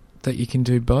sport, that you can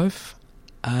do both.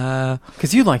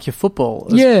 Because you like your football.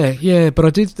 Yeah,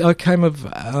 but I came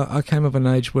of an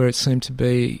age where it seemed to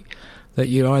be that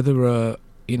you're either a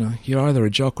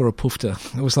jock or a poofter.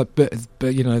 It was like,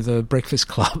 the Breakfast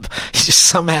Club. You just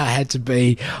somehow had to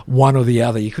be one or the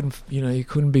other. You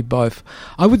couldn't be both.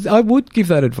 I would give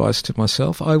that advice to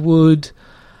myself. I would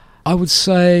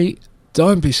say,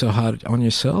 don't be so hard on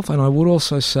yourself. And I would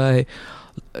also say,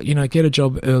 get a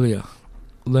job earlier.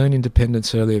 Learn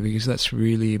independence earlier, because that's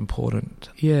really important.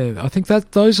 Yeah, I think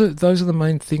that those are the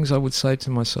main things I would say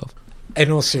to myself. In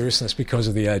all seriousness, because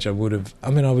of the age, I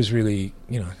was really,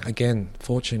 again,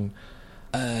 fortune,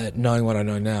 knowing what I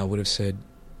know now, would have said,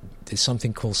 there's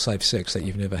something called safe sex that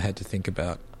you've never had to think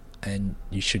about, and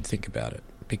you should think about it,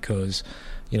 because,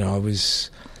 I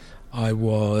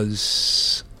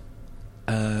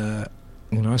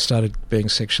started being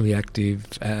sexually active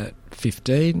at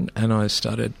 15, and I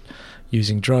started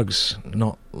using drugs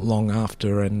not long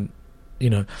after, and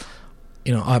I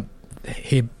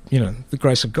hear the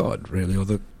grace of God, really, or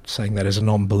saying that as a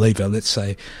non-believer, let's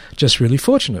say, just really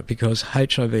fortunate, because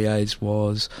HIV/AIDS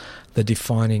was the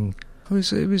defining.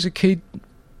 It was a key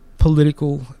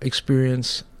political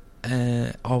experience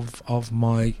of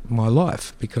my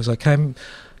life, because I came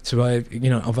to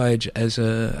of age as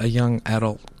a young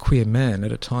adult queer man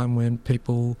at a time when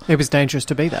people... It was dangerous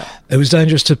to be that. It was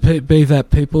dangerous to be that.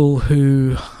 People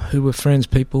who were friends,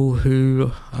 people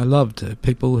who I loved,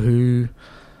 people who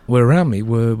were around me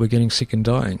were getting sick and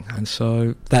dying. And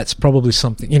so that's probably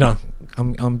something,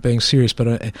 I'm being serious,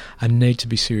 but I need to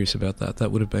be serious about that.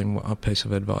 That would have been a piece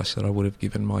of advice that I would have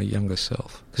given my younger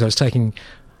self, because I was taking...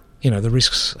 the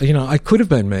risks, I could have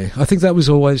been me. I think that was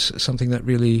always something that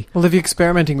really... Well, if you're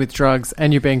experimenting with drugs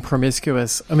and you're being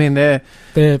promiscuous,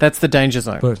 that's the danger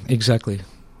zone. But exactly.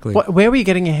 Where were you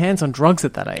getting your hands on drugs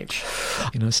at that age?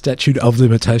 Statute of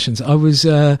limitations. I was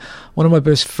one of my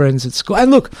best friends at school. And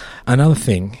look, another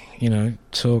thing,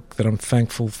 that I'm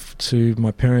thankful to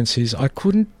my parents is I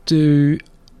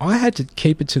had to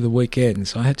keep it to the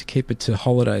weekends. I had to keep it to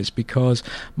holidays, because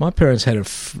my parents had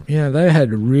they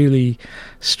had a really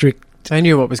strict... They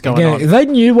knew what was going on. They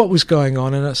knew what was going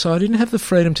on, and so I didn't have the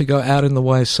freedom to go out in the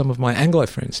way some of my Anglo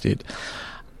friends did.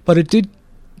 But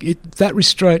that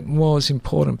restraint was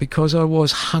important, because I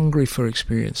was hungry for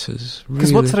experiences.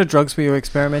 Because what sort of drugs were you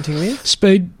experimenting with?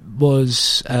 Speed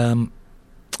was, dope,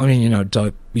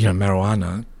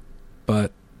 marijuana,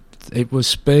 but... It was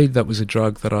speed that was a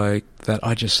drug that I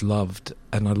just loved,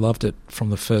 and I loved it from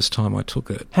the first time I took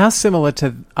it. How similar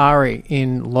to Ari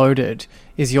in Loaded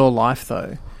is your life,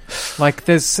 though? Like,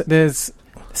 there's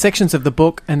sections of the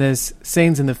book and there's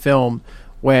scenes in the film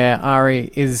where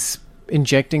Ari is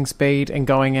injecting speed and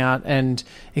going out and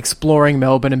exploring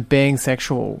Melbourne and being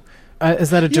sexual.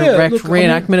 Is that a direct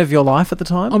reenactment of your life at the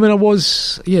time? I mean, I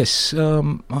was, yes.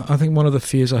 I think one of the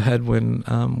fears I had when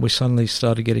we suddenly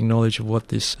started getting knowledge of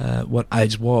what what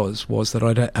AIDS was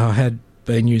that I had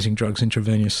been using drugs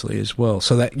intravenously as well.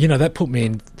 So that, that put me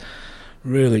in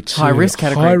really high risk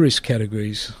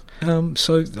categories.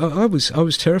 So I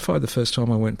was terrified the first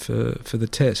time I went for the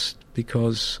test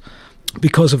because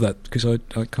of that, because I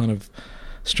kind of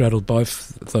straddled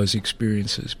both those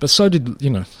experiences. But so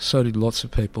did lots of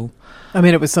people. I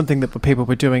mean, it was something that people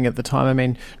were doing at the time. I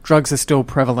mean, drugs are still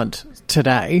prevalent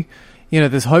today.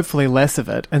 There's hopefully less of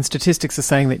it, and statistics are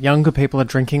saying that younger people are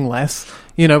drinking less,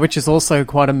 which is also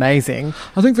quite amazing.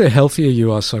 I think the healthier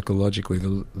you are psychologically,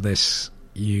 the less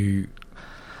you...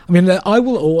 I mean, I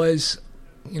will always...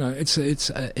 it's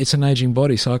an aging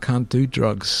body, so I can't do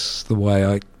drugs the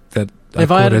way if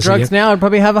I had drugs now, I'd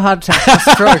probably have a heart attack or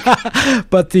stroke.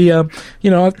 But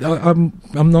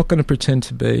I'm not going to pretend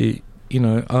to be.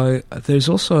 There's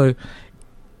also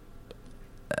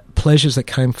pleasures that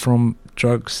came from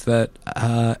drugs that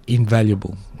are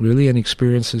invaluable, really, and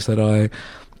experiences that I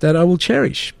will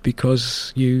cherish,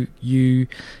 because you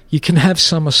can have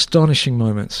some astonishing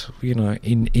moments,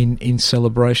 in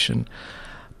celebration,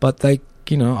 but they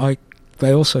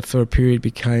also for a period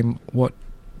became what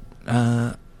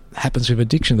happens with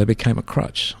addiction. They became a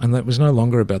crutch, and that was no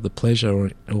longer about the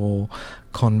pleasure or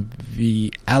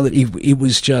conviviality. It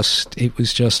was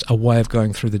just a way of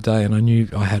going through the day, and I knew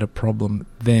I had a problem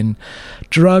then.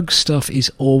 Drug stuff is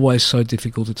always so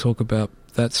difficult to talk about.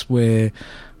 That's where,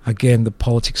 again, the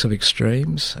politics of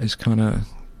extremes is kind of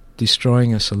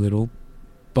destroying us a little.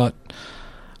 But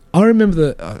I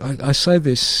remember I say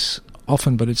this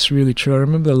often, but it's really true. I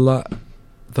remember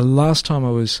the last time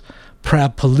I was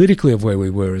proud politically of where we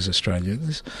were as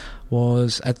Australians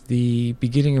was at the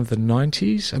beginning of the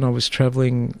 90s, and I was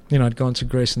travelling, I'd gone to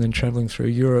Greece and then travelling through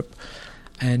Europe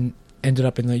and ended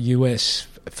up in the US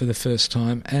for the first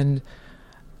time. And,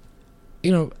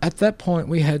 at that point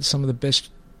we had some of the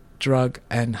best drug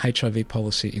and HIV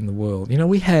policy in the world.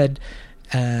 We had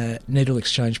needle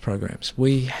exchange programs.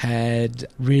 We had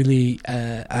really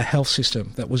a health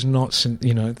system that was not,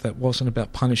 that wasn't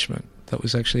about punishment. That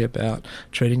was actually about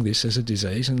treating this as a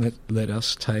disease and let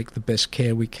us take the best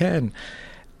care we can.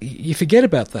 You forget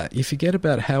about that. You forget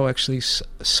about how actually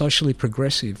socially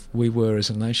progressive we were as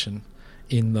a nation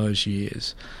in those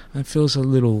years. And it feels a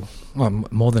little, well,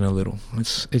 more than a little.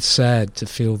 It's sad to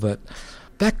feel that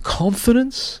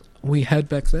confidence we had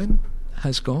back then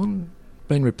has been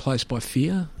replaced by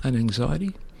fear and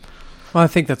anxiety. Well, I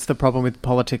think that's the problem with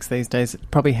politics these days.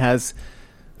 It probably has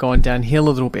gone downhill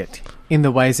a little bit in the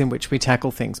ways in which we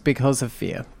tackle things because of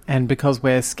fear and because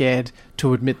we're scared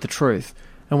to admit the truth.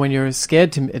 And when you're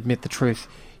scared to admit the truth,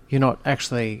 you're not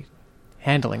actually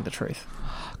handling the truth.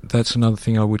 That's another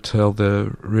thing I would tell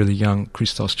the really young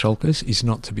Christos Tsiolkas, is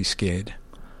not to be scared,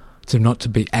 to not to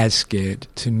be as scared,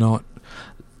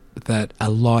 that a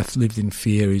life lived in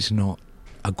fear is not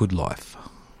a good life.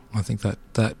 I think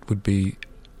that would be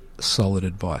solid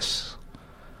advice.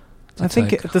 I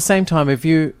think at the same time,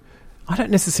 I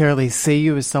don't necessarily see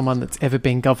you as someone that's ever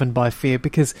been governed by fear,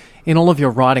 because in all of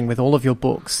your writing, with all of your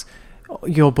books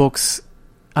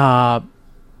are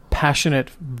passionate,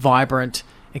 vibrant,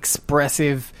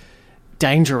 expressive,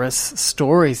 dangerous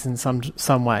stories in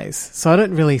some ways. So I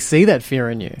don't really see that fear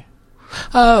in you.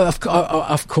 Of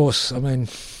course. I mean,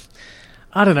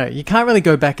 I don't know. You can't really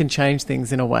go back and change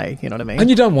things in a way. You know what I mean? And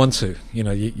you don't want to.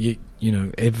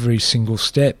 Every single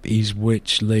step is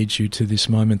which leads you to this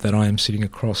moment that I am sitting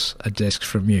across a desk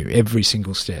from you. Every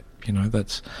single step.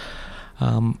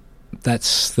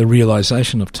 That's the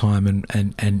realisation of time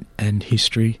and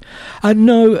history. I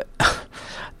know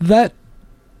that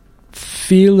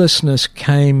fearlessness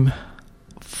came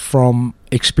from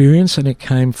experience, and it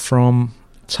came from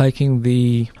taking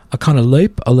a kind of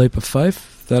leap of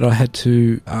faith that I had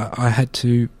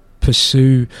to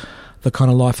pursue the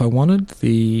kind of life I wanted,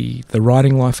 the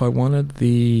writing life I wanted,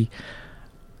 the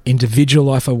individual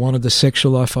life I wanted, the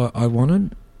sexual life I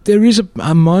wanted. There is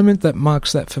a moment that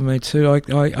marks that for me too.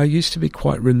 I used to be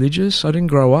quite religious. I didn't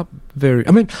grow up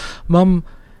Mum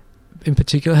in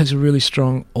particular has a really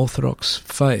strong Orthodox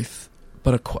faith,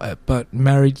 but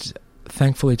married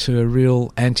thankfully, to a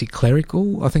real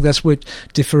anti-clerical. I think that's what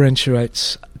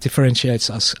differentiates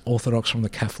us Orthodox from the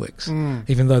Catholics.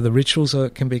 Even though the rituals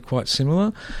can be quite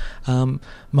similar,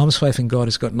 Mum's faith in God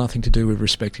has got nothing to do with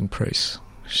respecting priests.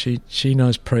 She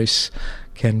knows priests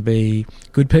can be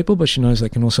good people, but she knows they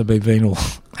can also be venal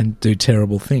and do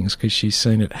terrible things because she's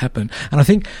seen it happen. And I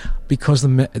think because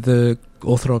the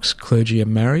Orthodox clergy are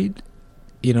married,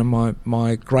 you know,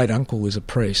 my great uncle is a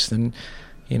priest, and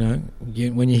you know,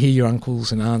 when you hear your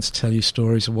uncles and aunts tell you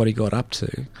stories of what he got up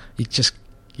to, you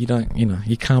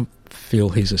can't feel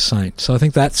he's a saint. So I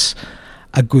think that's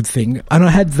a good thing. And I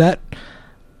had that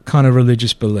kind of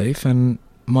religious belief, and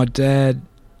my dad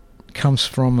comes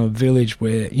from a village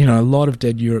where, you know, a lot of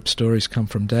Dead Europe stories come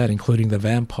from Dad, including the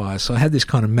vampires. So I had this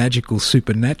kind of magical,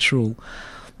 supernatural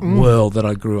world that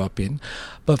I grew up in.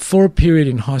 But for a period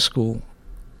in high school,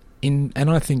 and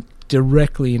I think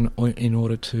directly in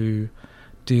order to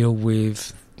deal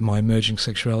with my emerging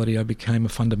sexuality, I became a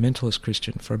fundamentalist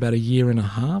Christian for about 1.5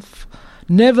 years.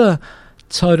 Never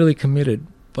totally committed,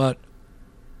 but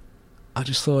I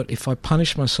just thought if I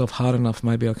punish myself hard enough,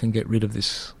 maybe I can get rid of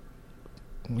this.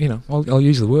 You know, I'll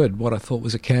use the word, what I thought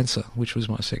was a cancer, which was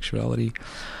my sexuality.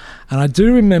 And I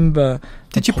do remember...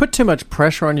 Did you put too much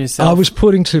pressure on yourself? I was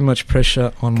putting too much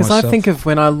pressure on myself. Because I think of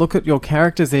when I look at your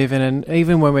characters and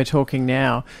even when we're talking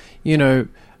now, you know,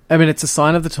 I mean, it's a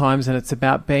sign of the times and it's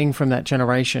about being from that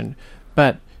generation.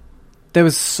 But there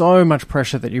was so much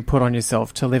pressure that you put on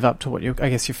yourself to live up to what I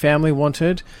guess your family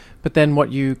wanted, but then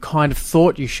what you kind of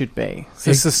thought you should be.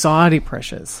 So society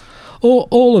pressures.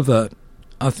 All of that,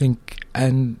 I think...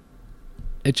 And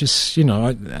it just, you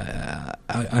know,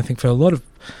 I think for a lot of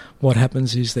what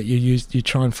happens is that you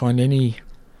try and find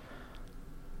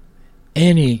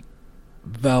any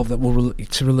valve that will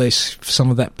to release some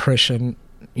of that pressure. And,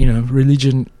 you know,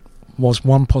 religion was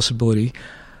one possibility.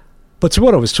 But to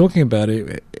what I was talking about,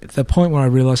 at the point where I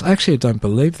realised I don't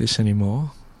believe this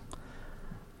anymore,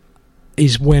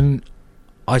 is when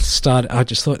I just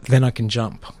thought, then I can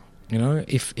jump. You know,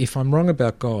 if I'm wrong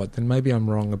about God, then maybe I'm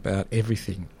wrong about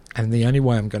everything. And the only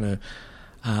way I'm going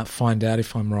to find out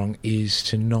if I'm wrong is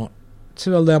to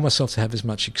allow myself to have as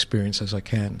much experience as I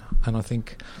can. And I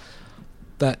think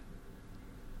that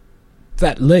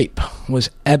leap was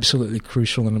absolutely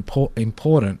crucial and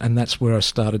important. And that's where I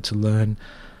started to learn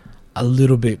a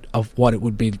little bit of what it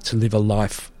would be to live a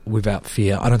life without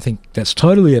fear. I don't think that's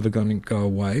totally ever going to go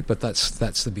away, but that's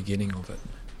the beginning of it.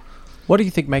 What do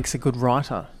you think makes a good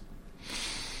writer?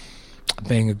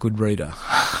 Being a good reader.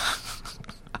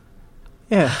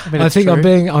 Yeah, I mean, I think true.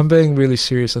 I'm being really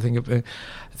serious. I think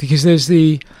because there's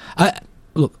in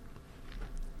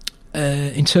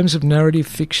terms of narrative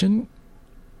fiction,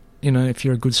 you know, if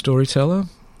you're a good storyteller,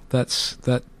 that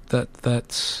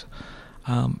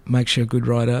makes you a good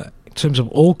writer. In terms of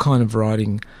all kind of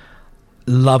writing,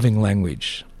 loving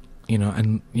language. You know,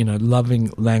 and, you know,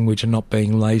 loving language and not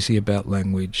being lazy about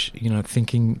language, you know,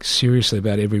 thinking seriously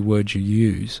about every word you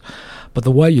use. But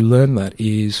the way you learn that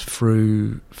is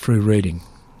through reading.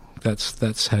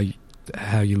 That's how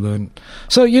you learn.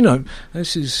 So, you know,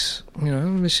 this is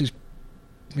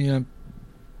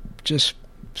just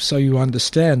so you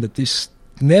understand that this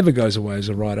never goes away as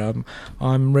a writer.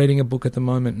 I'm reading a book at the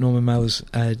moment, Norman Mailer's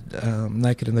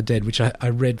Naked and the Dead, which I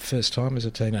read first time as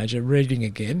a teenager, reading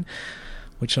again.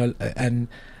 I've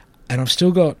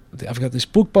got this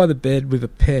book by the bed with a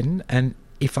pen, and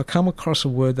if I come across a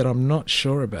word that I'm not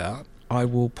sure about, I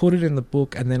will put it in the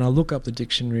book, and then I'll look up the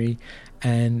dictionary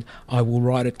and I will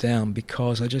write it down,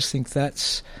 because I just think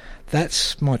that's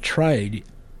my trade,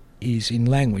 is in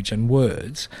language and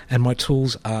words, and my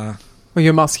tools are... Well,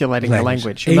 you're musculating the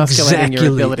language. You're musculating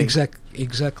your ability.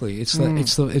 Exactly.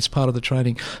 It's part of the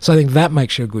training. So I think that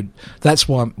makes you a good... That's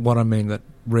what I mean, that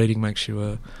reading makes you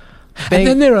a... And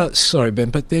then there are, sorry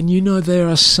Ben, but then, you know,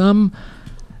 there's some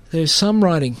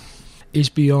writing is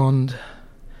beyond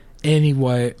any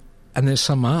way, and there's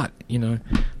some art, you know,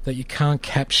 that you can't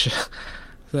capture.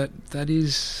 That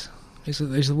is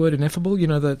the word ineffable, you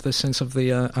know, the sense of the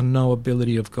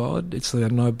unknowability of God. It's the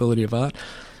unknowability of art.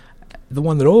 The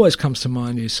one that always comes to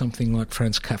mind is something like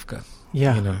Franz Kafka.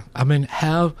 Yeah, you know, I mean,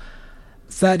 how.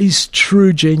 That is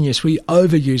true genius. We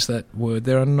overuse that word.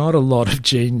 There are not a lot of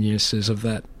geniuses of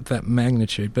that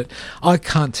magnitude, but I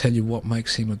can't tell you what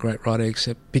makes him a great writer,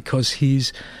 except because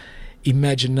his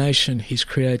imagination, his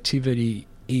creativity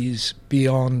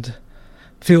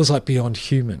feels like beyond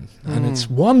human. And it's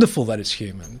wonderful that it's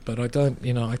human, but I don't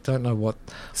know what.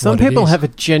 Some people have a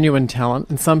genuine talent,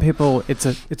 and some people it's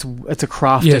a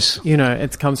craft. Yes. You know,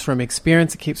 it comes from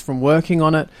experience. It keeps from working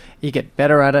on it. You get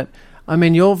better at it. I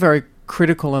mean, you're very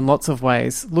critical in lots of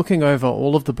ways. Looking over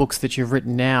all of the books that you've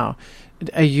written now,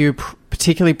 are you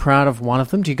particularly proud of one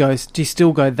of them? Do you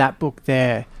still go, that book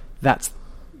there, that's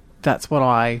what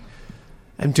I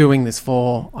am doing this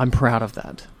for, I'm proud of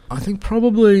that? I think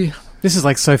probably... This is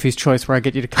like Sophie's Choice, where I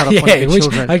get you to cut off one of your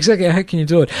children. Exactly. How can you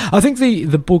do it? I think the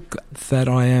book that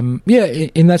I am... Yeah,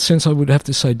 in that sense, I would have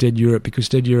to say Dead Europe, because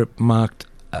Dead Europe marked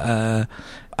a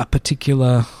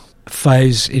particular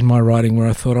phase in my writing where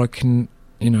I thought I can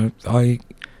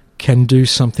do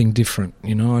something different.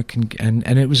 I can,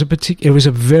 and it was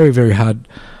a very, very hard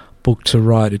book to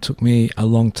write. It took me a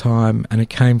long time, and it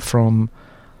came from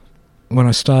when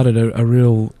I started a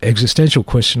real existential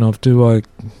question of do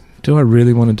I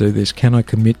really want to do this? Can I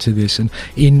commit to this? And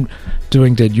in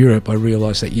doing Dead Europe, I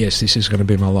realised that yes, this is going to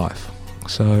be my life.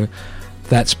 So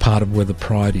that's part of where the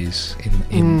pride is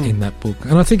in that book.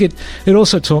 And I think it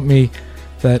also taught me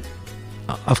that,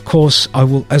 of course, I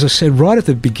will, as I said right at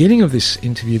the beginning of this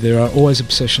interview, there are always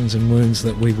obsessions and wounds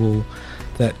that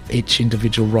each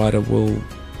individual writer will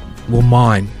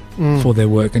mine for their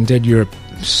work, and Dead Europe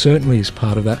certainly is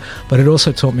part of that. But it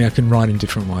also taught me I can write in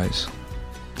different ways.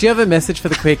 Do you have a message for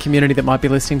the queer community that might be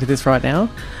listening to this right now?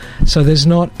 So there's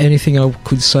not anything I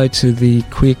could say to the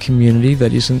queer community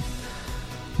that isn't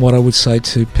what I would say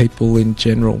to people in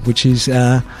general, which is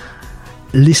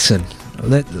listen.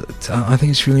 I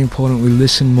think it's really important we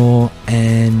listen more,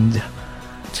 and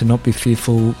to not be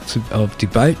fearful of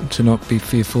debate, to not be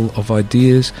fearful of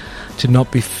ideas, to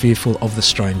not be fearful of the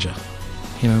stranger.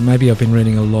 Maybe I've been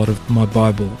reading a lot of my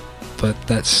Bible, but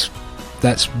that's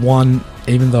one,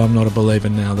 even though I'm not a believer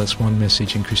now, that's one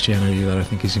message in Christianity that I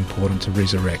think is important to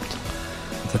resurrect.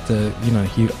 That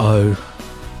you owe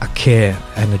a care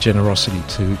and a generosity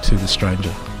to the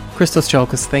stranger. Christos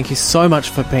Tsiolkas, thank you so much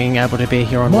for being able to be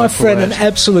here on My Word for friend, Word. an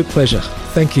absolute pleasure.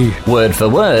 Thank you. Word for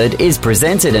Word is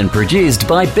presented and produced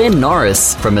by Ben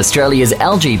Norris from Australia's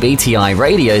LGBTI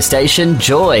radio station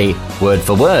Joy. Word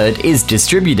for Word is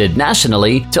distributed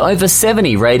nationally to over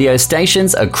 70 radio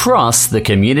stations across the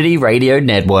Community Radio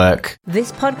Network.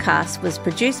 This podcast was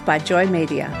produced by Joy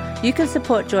Media. You can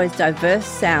support Joy's diverse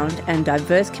sound and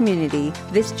diverse community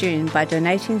this June by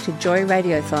donating to Joy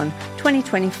Radiothon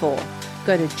 2024.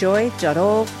 Go to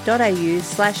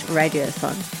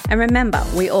joy.org.au/radiothon. And remember,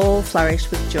 we all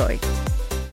flourish with joy.